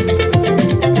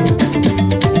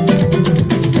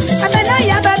 Amena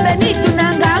yaba beni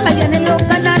tunanga mayene yo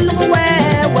kanal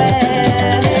wewe.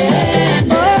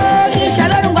 Oh, Miss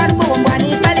Charlotte ngwan mwani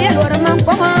pale loro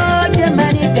mankomo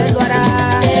jemani kelora.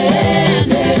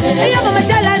 Eyo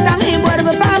ngometala zangi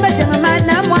borbe pamba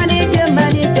semana mwani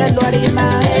jemani kelorima.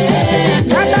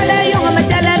 Nakale yo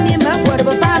ngometala mima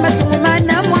borbe pamba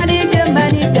semana mwani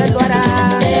jemani kelora.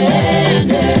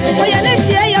 Oyane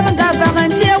tie ya mangava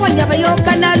gantie wanyaba yo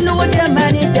kanal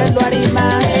jemani kelorima.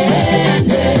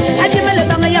 Ajimele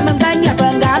banga ya manganya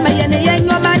banga mayene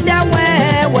yenyo manda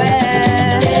wewe.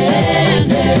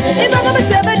 Ibanga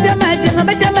besebe dema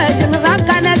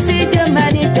vakana si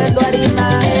jemani kelorima.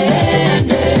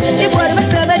 Ibor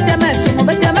besebe dema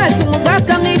sungu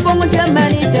vakang ibong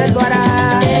jemani kelora.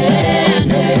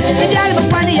 Ideal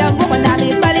bakwani ya mbongo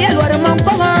nami pali ya lora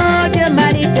mongkongo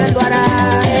jemani kelora.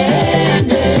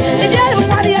 Ideal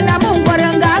bakwani ya namu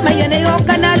ngoranga mayene yo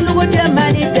kanal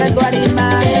jemani kelorima.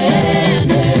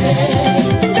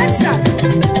 Sasa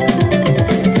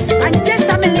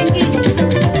Antesa Melengi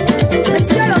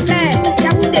Monsieur le maire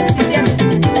Yaoundé 6e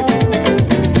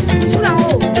Sula ho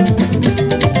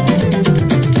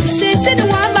Sisi ni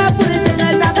wama puri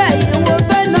tunataba iwo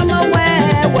beno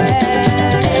mawewe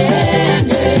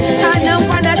Kana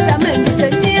wana same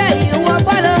kusentia iwo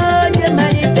bolo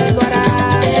jemani kelora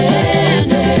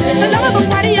Nalama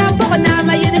bukwari ya mboko na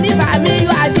mayene miba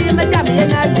amiyo adi madame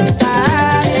yena luka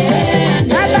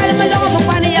Nakale malongo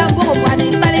bukwani ya mboko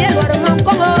kwani pale ya loro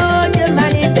mongkongo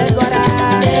jemani kelora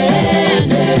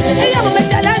Eyo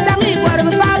kumetala tangi boro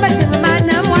mpamba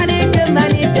semana mwani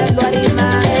jemani kelorima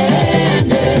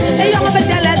Eyo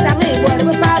kumetala tangi boro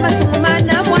mpamba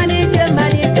semana mwani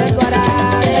jemani kelora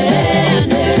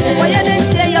Oyane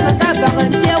ntie ya makaba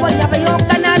ntie wanyaba yo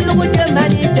kana lugu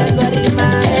jemani kelorima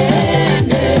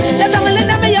Lebangele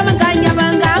nama ya manganya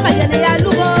banga mayane ya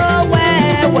lugo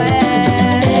wewe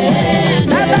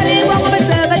Mabali wangu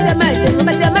besebe temate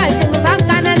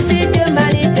vakana si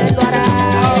jemani kelora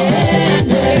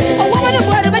Owamane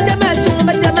bore betema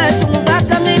sungu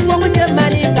vakami wangu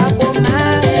jemani kakoma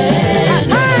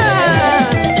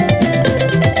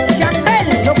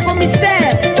J'appelle le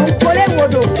commissaire Onkole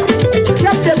Wodo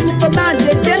chef de groupement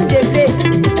deuxième degré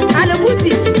à le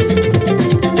bouti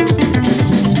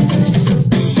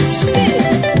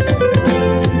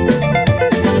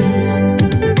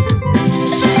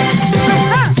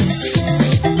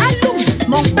Alou,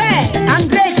 mon père,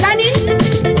 André Kani,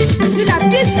 sur la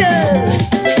piste.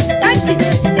 Anti,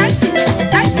 anti,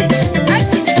 anti,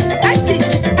 anti, anti,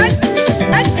 anti,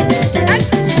 anti,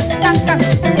 anti, tanka,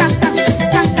 tanka,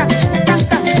 tanka,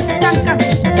 tanka, tanka,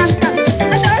 tanka.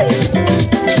 Attends,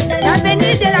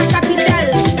 l'avenue de la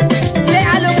capitale, c'est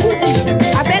à Lokouti,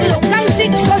 avec le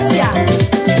classique social.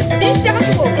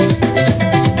 Interpo,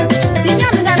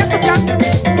 Binyam Narapuka,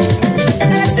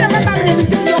 Nalasema Bamne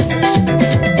Mutio.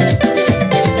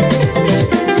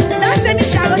 Ça c'est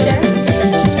Michalote.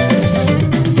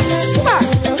 Quoi?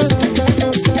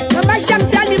 Mama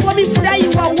Chantal mi bomi fuda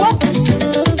iwa wo.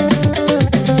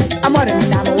 Amore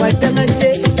madame watangate.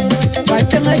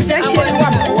 Watangate shiri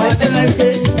wama watangate.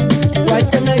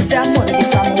 Watangate amore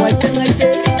bikama watangate.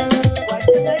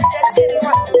 Watangate shiri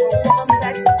wama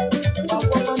watangate.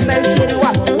 Watangate shiri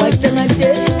wama watangate.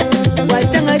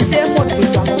 Watangate amore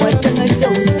bikama watangate.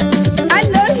 I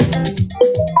know it.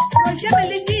 Roger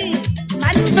Melody,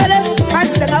 Manifele,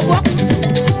 Pasagabo.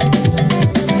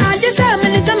 I just saw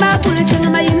Melissa Mapulitin,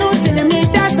 my nose in the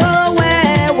meter, so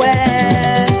where.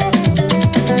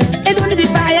 It wouldn't be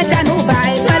by a tanu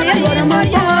by, but I got a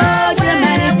money.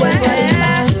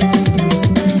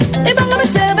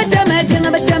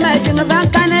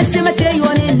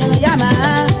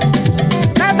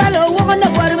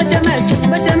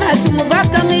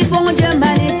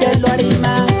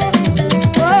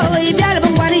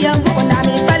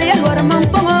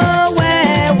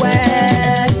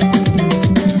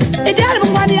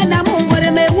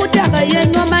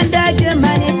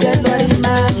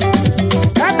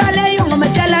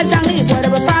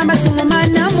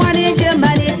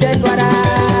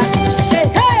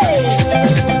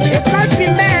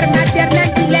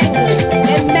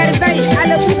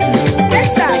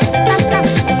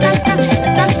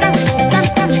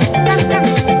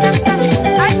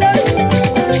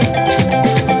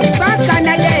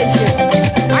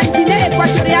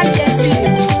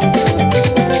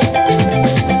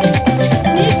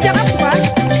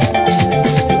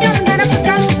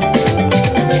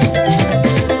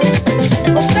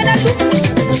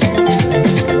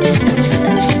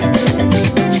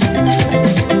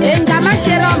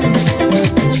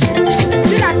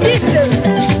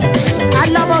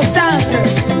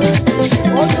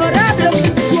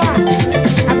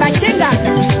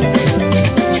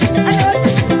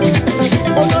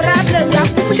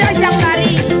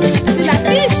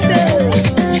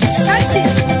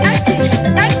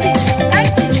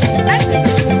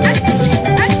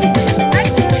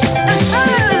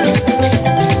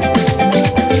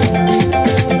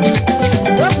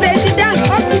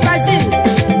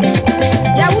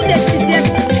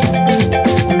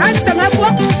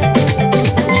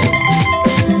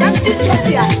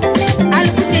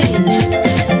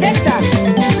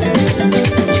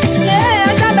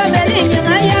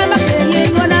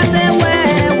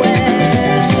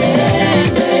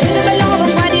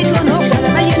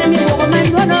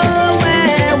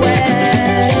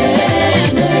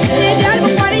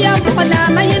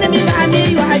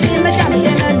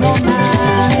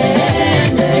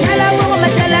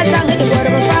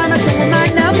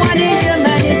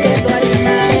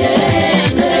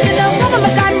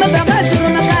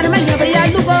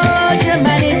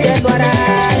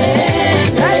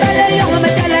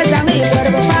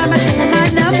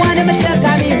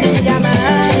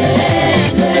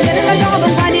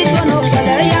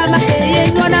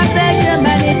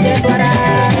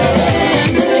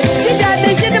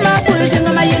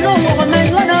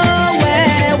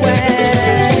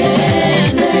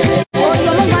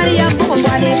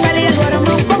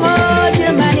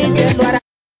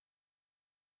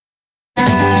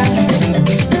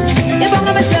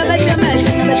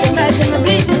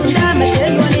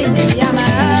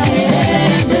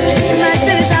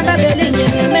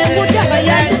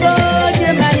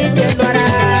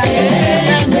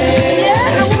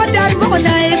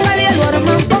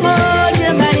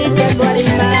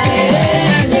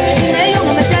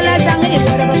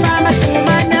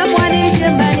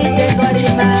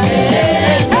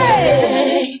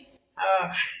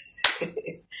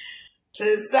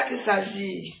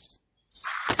 agir.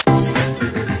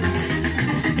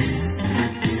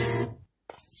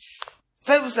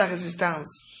 Faites-vous sa résistance.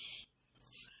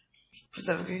 Vous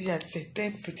savez qu'il y a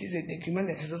certains petits énigmes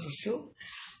des réseaux sociaux.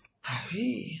 Ah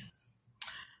oui.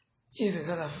 Il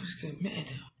regarde la bouche que merde.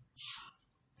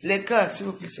 Les cœurs, s'il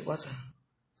vous plaît, c'est quoi ça?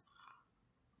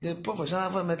 Les pauvres gens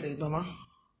vont mettre les mamans.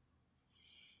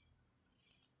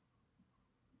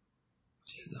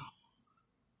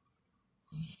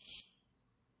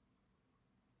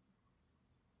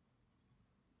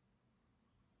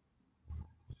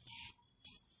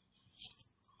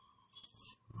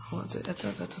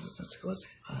 Attends, c'est quoi ça?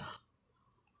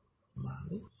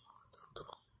 Marie?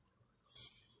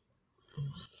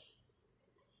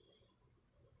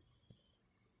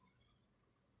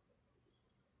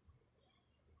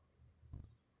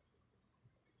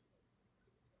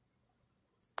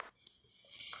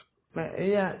 Mais il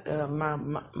y a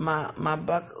ma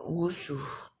bac Wushu.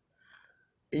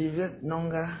 Yvette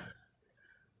Nonga.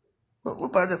 Vous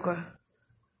parlez de quoi?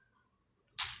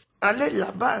 Allez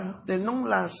là-bas, hein. Les noms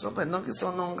là sont des noms qui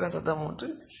sont non grâce à mon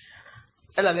truc.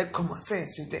 Elle avait commencé à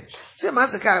insulter. C'est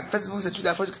marrant, c'est qu'à Facebook, c'est tout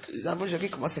la fois qui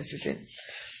commence à insulter.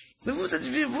 Mais vous êtes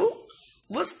vu,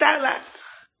 vos stars là,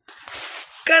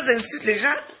 quand ils insultent les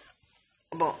gens,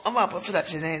 bon, on va après faire la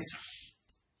genèse.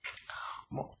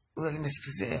 Bon, vous allez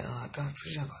m'excuser, hein. Attends,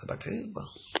 j'ai encore la batterie, bon.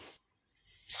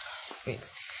 Oui.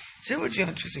 Je vais vous dire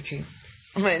un truc, c'est que,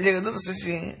 mais les réseaux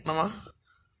sociaux, maman,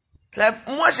 là,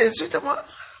 moi j'insulte, moi.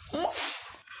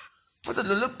 Ouf. Faut te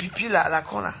le pipi là, la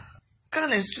con là. Quand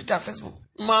l'insulte à Facebook,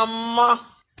 maman,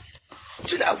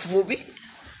 tu l'as vomi.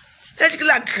 Elle dit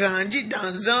qu'elle a grandi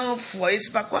dans un foyer,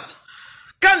 c'est pas quoi.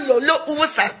 Quand Lolo ouvre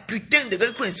sa putain de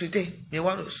gueule pour insulter, mais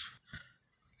Waros.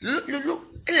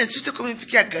 Lolo, elle insulte comme une fille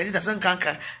qui a grandi dans un grand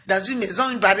cas, dans une maison,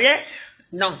 une barrière.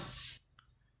 Non.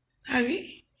 Ah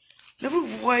oui. Mais vous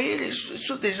voyez les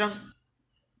choses des gens.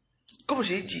 Comme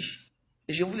j'ai dit,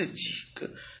 et je vous le dis, que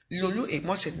Lolo et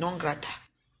moi, c'est non grata.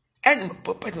 Elle ne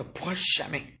me pourra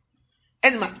jamais.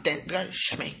 Elle ne m'atteindra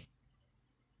jamais.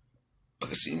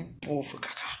 Parce que c'est une pauvre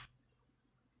caca.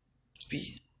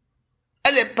 Puis,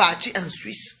 elle est partie en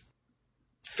Suisse.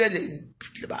 Faire les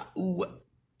putes là-bas. Ou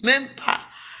même pas.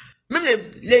 Même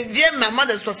les vieilles mamans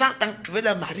de 60 ans qui trouvaient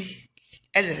leur mari.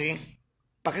 Elle rien.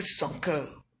 Parce que c'est son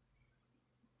cœur.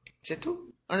 C'est tout.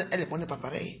 Elle et moi n'est pas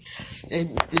pareil.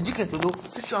 Je dis que Lolo,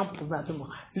 si tu as un problème avec moi,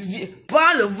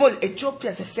 prends le vol Éthiopie,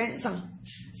 c'est 500.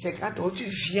 C'est quand tu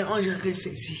viens, on dirait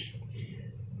ici.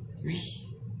 Oui.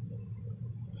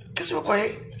 Qu'est-ce que vous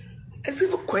croyez? Est-ce que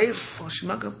vous croyez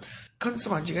franchement que quand ils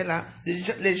sont en direct là,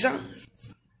 les gens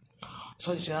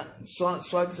sont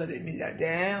soit des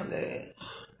milliardaires,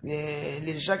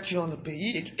 les gens qui ont le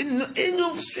pays, ils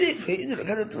nous suivent, ils nous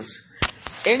regardent tous.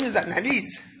 Et ils nous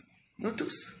analysent. Nous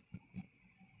tous.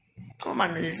 On m'a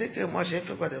analysé que moi j'ai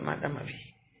fait quoi de mal dans ma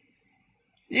vie.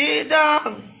 Et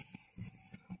donc,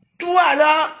 toi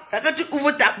là, quand tu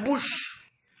ouvres ta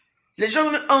bouche, les gens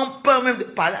ont peur même de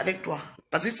parler avec toi.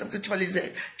 Parce qu'ils savent que tu vas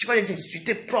les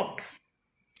insulter propres.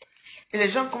 Et les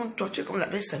gens comme toi, tu es comme la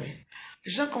belle Samuel.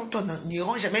 Les gens comme toi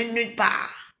n'iront jamais nulle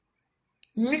part.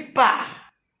 Nulle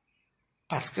part.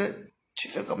 Parce que tu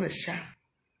fais comme le chat.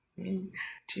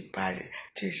 Tu parles,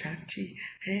 tu es gentil.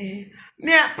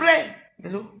 Mais après,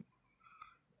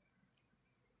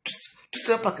 tout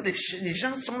ça parce que les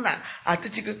gens sont là à te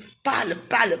dire que parle.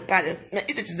 Mais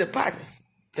ils te disent de parler.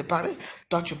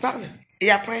 Toi, tu parles.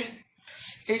 Et après,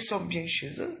 ils sont bien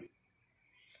chez eux.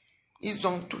 Ils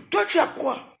ont tout. Toi, tu as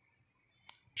quoi?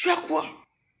 Tu as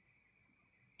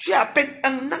à peine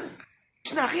un an.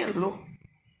 Tu n'as rien, Lolo.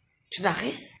 Tu n'as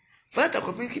rien. Voilà ta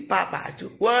copine qui part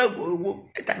partout. Ouais.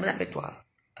 Elle t'amène avec toi.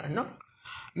 Ah non.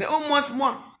 Mais au moins,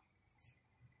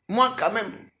 moi quand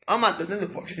même, on m'a donné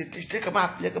l'opportunité. Je t'ai comment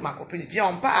appelé que ma copine. Viens,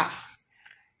 on part.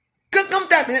 Comme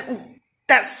t'as amené où?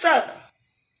 Ta soeur.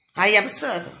 Ayam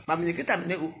soeur. M'a amené que t'as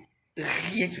amené où?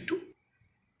 Rien du tout.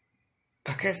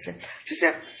 Parce que tu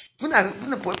sais, vous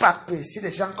ne pouvez pas apprécier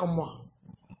les gens comme moi.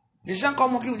 Les gens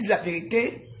comme moi qui vous disent la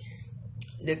vérité.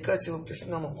 Les cœurs, s'il vous plaît,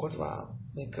 sinon mon compte va.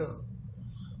 Les cœurs.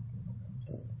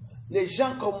 Les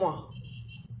gens comme moi,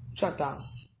 tu attends,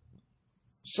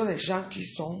 sont les gens qui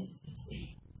sont.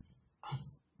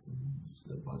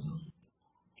 Le voisin.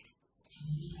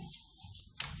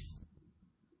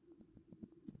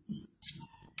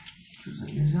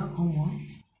 Les gens comme moi,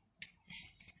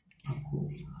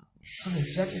 sont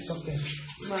les gens qui sont bien.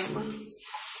 Maman.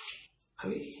 Ah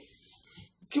oui.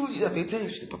 Qui vous dit la vérité, je ne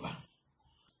sais pas.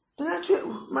 Là, tu es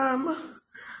où? Maman.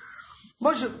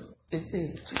 Moi, tu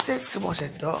sais ce que moi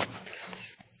j'adore.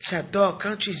 J'adore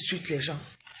quand tu insultes les gens.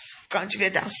 Quand tu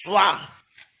viens t'asseoir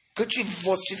que tu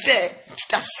vocifères, tu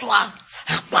t'assois,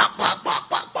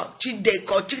 tu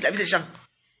décortiques la vie des gens.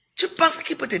 Tu penses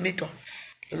qui peut t'aimer, toi?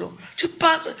 Tu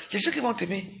penses, les gens qui vont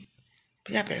t'aimer,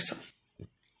 il n'y a personne.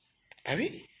 Ah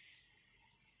oui?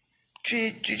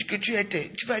 Tu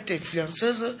vas être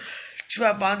influenceuse, tu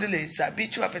vas vendre les habits,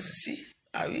 tu vas faire ceci.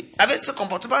 Ah oui? Avec ce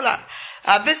comportement-là,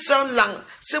 avec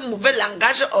ce mauvais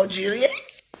langage ordurier,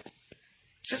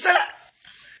 c'est ça là.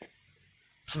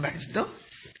 Ben, dis donc,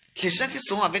 les gens qui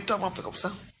sont avec toi vont faire comme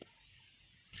ça.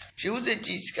 Je vous ai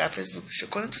dit ici qu'à Facebook, je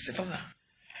connais toutes ces femmes-là.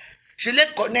 Je les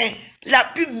connais. La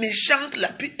plus méchante,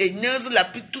 la plus haineuse, la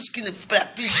plus tout ce qui ne fait pas, la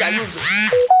plus jalouse. Et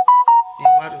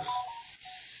voilà.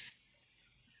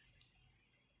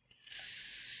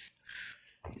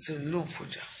 C'est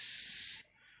l'Onfodia.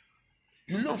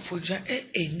 L'Onfodia est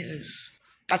haineuse.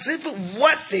 Parce qu'il faut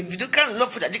voir ces vidéos quand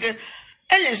l'Onfodia dit qu'elle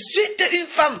insulte une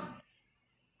femme.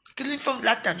 Que une femme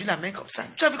l'a tendu la main comme ça.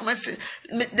 Tu as vu comment c'est.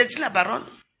 D'être la baronne?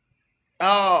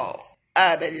 Oh,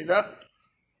 ah ben dis donc.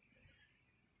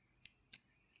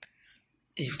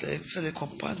 Et vous allez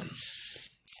comprendre.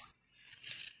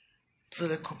 Vous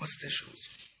allez comprendre ces choses.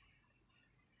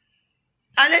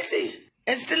 Allez-y,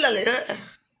 incitez-la l'erreur.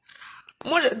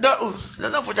 Moi je dors où?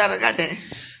 Non, faut déjà regarder.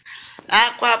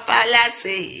 À quoi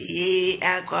palacer?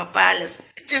 À quoi palacer?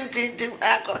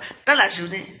 Dans la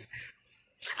journée.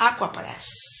 À quoi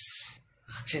palace?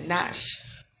 Je nage.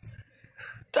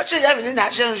 Toi, tu es déjà venu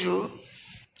nager un jour.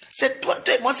 C'est toi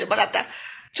et moi, c'est pas la table.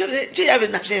 Tu es déjà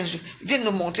venu nager un jour. Viens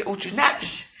nous montrer où tu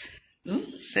nages.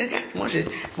 Regarde, moi,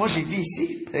 je vis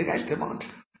ici. Regarde, je te montre.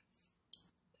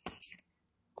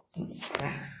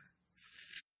 Voilà.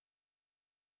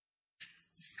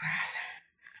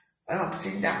 Voilà ma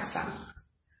petite danse.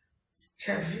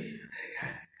 Tu as vu?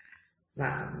 Regarde.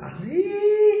 Maman.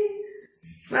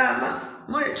 Maman.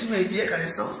 Moi, tu m'as bien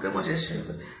connaissance que moi, j'ai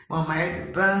mon maillot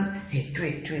de bain et tout.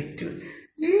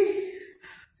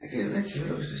 Ok, là, tu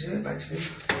veux, je ne vais pas tuer.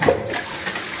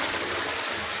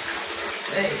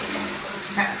 Hey.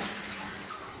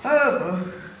 Oh,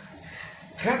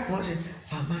 regarde, moi,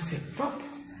 maman, c'est propre.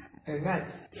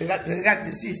 Regarde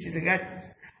ici, regarde.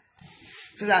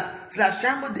 C'est la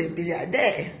chambre des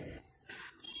milliardaires.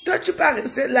 Toi, tu peux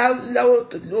rester là où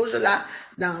tu loges là,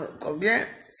 dans combien?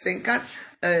 50,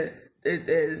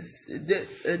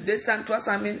 200,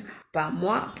 300 000 par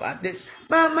mois,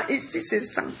 Maman, ici, c'est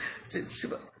 100.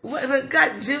 Ouais,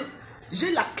 regarde,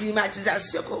 j'ai la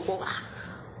climatisation qu'on voit.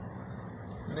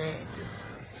 Mais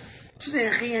tu n'es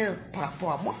rien par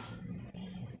rapport à moi.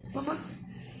 Maman,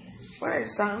 ouais,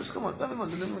 sandwich, comment tu m'as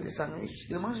donné des sandwichs?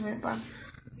 Je ne mange même pas.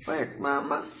 Ouais,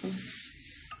 maman.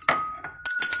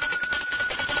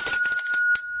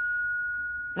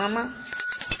 Maman.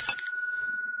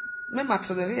 Même ma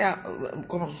sonnerie,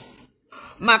 comment?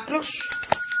 Ma cloche.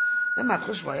 Même ma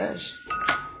cloche voyage.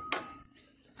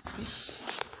 Oui.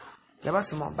 Là-bas,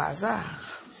 c'est mon bazar.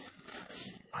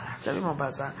 Voilà, tu as vu mon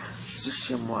bazar? Je suis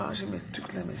chez moi, j'ai mes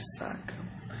trucs là, mes sacs.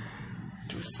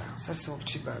 Tout ça. Ça, c'est mon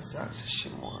petit bazar, c'est chez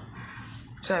moi.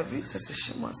 Tu as vu? Ça, c'est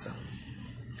chez moi, ça.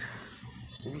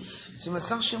 Oui. Je me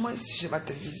sens chez moi ici, j'ai ma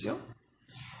télévision.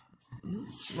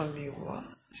 J'ai mon miroir,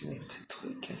 j'ai mes petits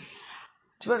trucs.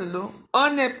 Tu vois, Lolo? On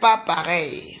n'est pas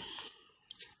pareil.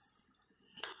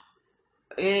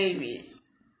 Eh oui.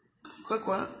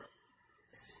 Quoi?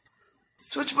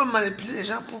 Tu peux manipuler les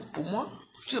gens pour moi?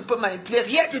 Tu ne peux manipuler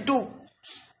rien du tout.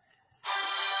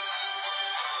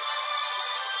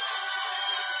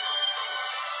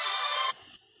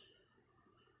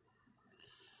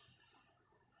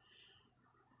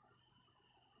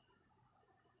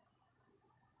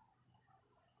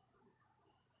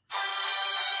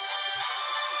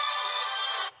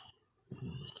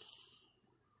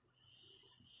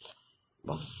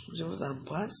 Bon, je vous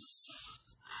embrasse.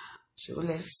 Je vous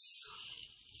laisse.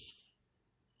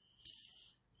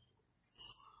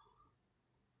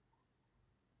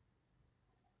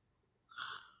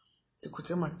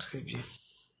 Écoutez-moi très bien.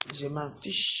 Je m'en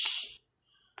fiche.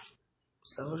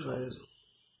 Ça va, joyeuse.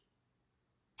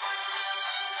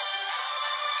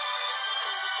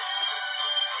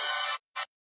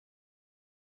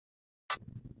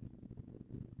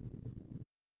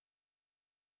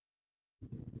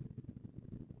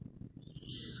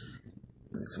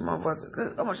 C'est mon voisin.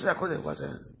 Comment je suis à cause des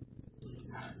voisins?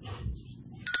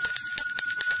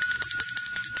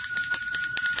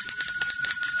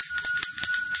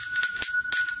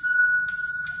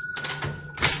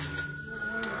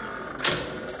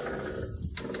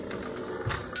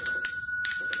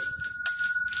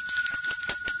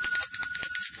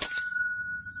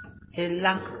 Et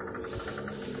là.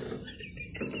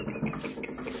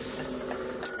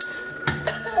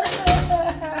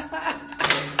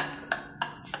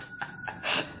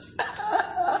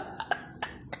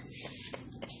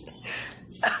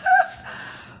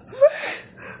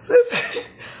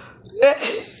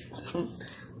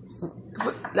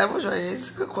 La Veuve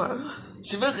Joyeuse, que quoi?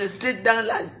 Je veux rester dans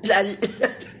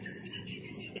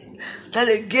dans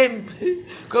le game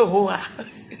que roi.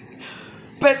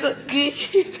 Personne qui,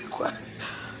 quoi?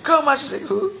 Comment je sais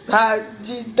que, ah,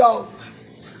 dis donc.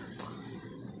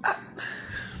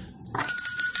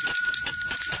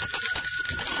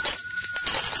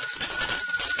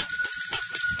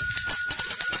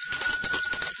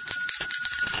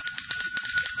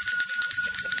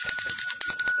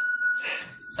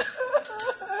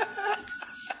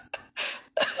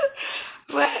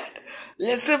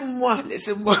 Ouais,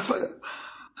 laissez-moi.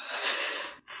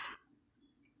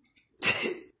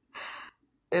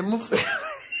 Et mon frère,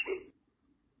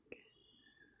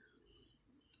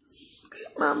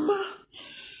 maman,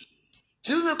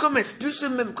 je veux même qu'on m'expulse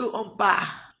même qu'on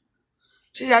part.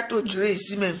 J'ai déjà tout duré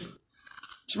ici même.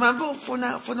 Je m'en vais au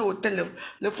Fona Hôtel.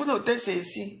 Le Fona Hôtel, c'est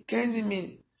ici, 15 000.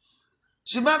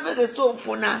 Je m'en vais de tout au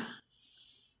Fona.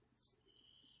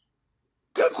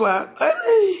 Que quoi?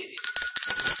 Allez.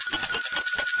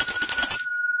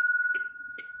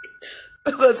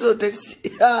 L'hôtel,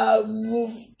 ah,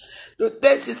 mouf.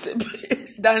 L'hôtel, c'est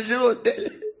dangereux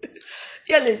hôtel.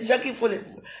 Il y a les gens qui font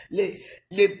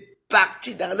les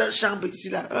parties dans leur chambre ici,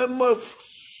 là. Un meuf.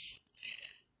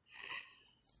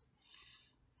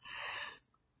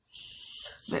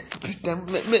 Mais putain,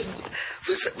 mais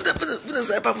vous ne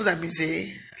savez pas vous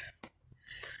amuser.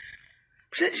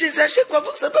 J'ai sachez quoi,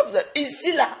 vous ne savez pas vous amuser.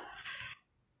 Ici, là.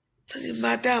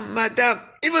 Madame,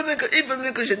 il veut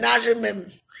mieux que je nage même.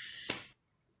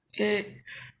 Et...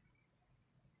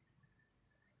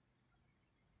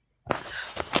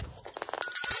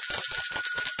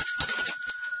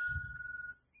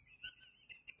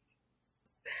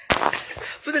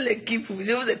 Vous êtes les qui,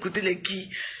 je vous écoutez les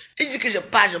qui. Il dit que je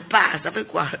pars, ça fait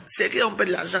quoi? C'est qu'on paie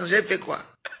de l'argent, j'ai fait quoi?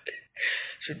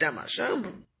 Je suis dans ma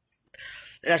chambre.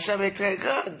 La chambre est très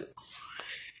grande.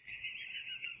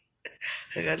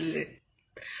 Regardez-les.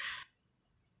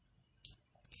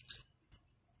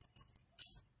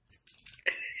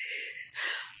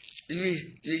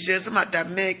 Lui, j'ai ma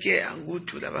mère qui est en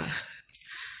goutte là-bas.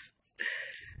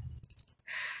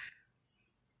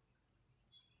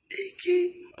 Et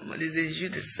qui? On me les injures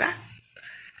de ça.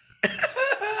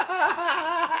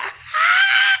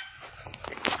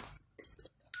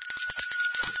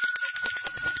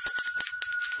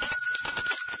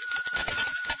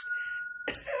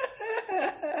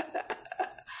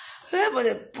 Vraiment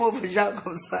les pauvres gens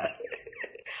comme ça.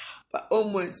 Au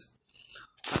moins,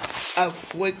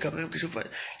 avouez quand même que je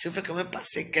fais quand même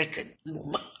passer quelques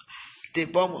moments. Des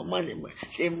bons moments, des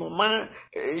moments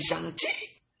gentils.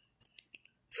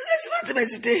 Laisse-moi te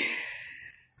m'insulter.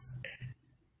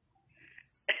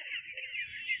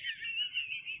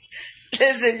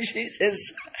 Les injures, c'est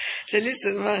ça. Je lis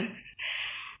seulement.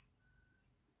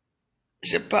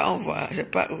 J'ai pas envoyé, j'ai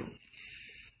pas où.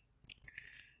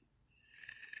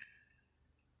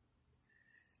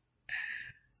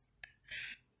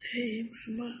 Hey,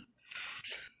 maman.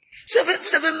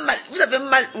 Vous avez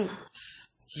mal où?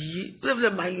 Oui, vous avez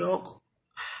le manioc.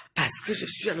 Parce que je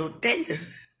suis à l'hôtel.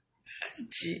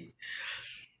 Dit.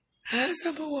 Ah,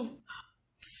 ça va.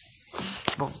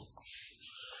 Bon.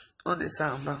 On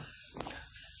descend en bas.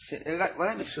 Regarde,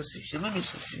 voilà mes chaussures. J'ai mis mes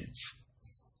chaussures.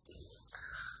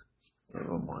 Je vais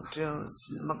vous montrer un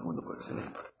cinéma que vous ne connaissez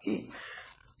même pas. Qui?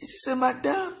 Ici, c'est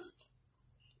madame.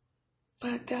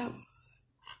 Madame.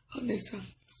 On descend.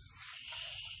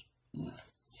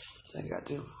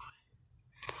 Regardez-vous.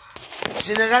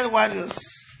 Général Warriors.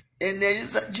 Énergie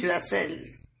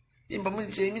Duracell. Il m'a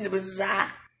dit, il m'a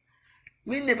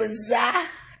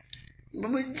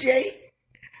dit,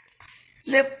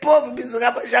 les pauvres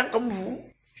misérables gens comme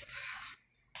vous.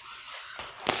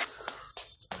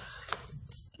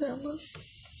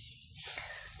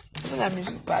 La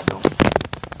musique, pardon.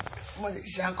 Moi, des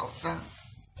gens comme ça.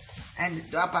 Elle ne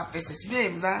doit pas faire ceci.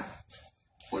 Bien, ça.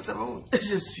 Vous savez où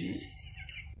je suis.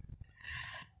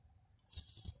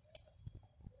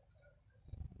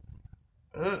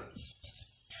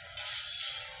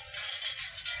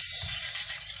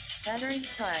 Battery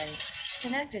 5.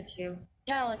 Connected to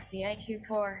Galaxy A2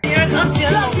 Core.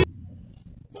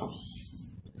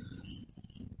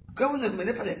 Quand vous ne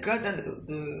mettez pas les cœurs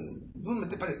vous ne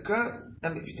mettez pas les cœurs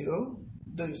dans mes vidéos,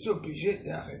 donc je suis obligé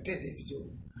d'arrêter les vidéos.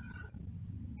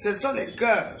 Ce sont les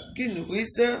cœurs qui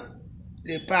nourrissent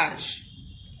les pages.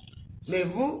 Mais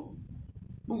vous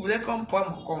voulez qu'on prenne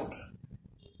mon compte.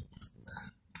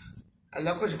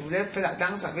 Alors que je voulais faire la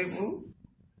danse avec vous,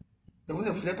 mais vous ne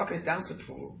voulez pas que je danse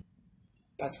pour vous.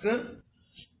 Parce que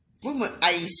vous me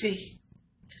haïssez,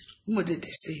 vous me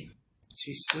détestez.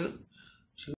 C'est ce.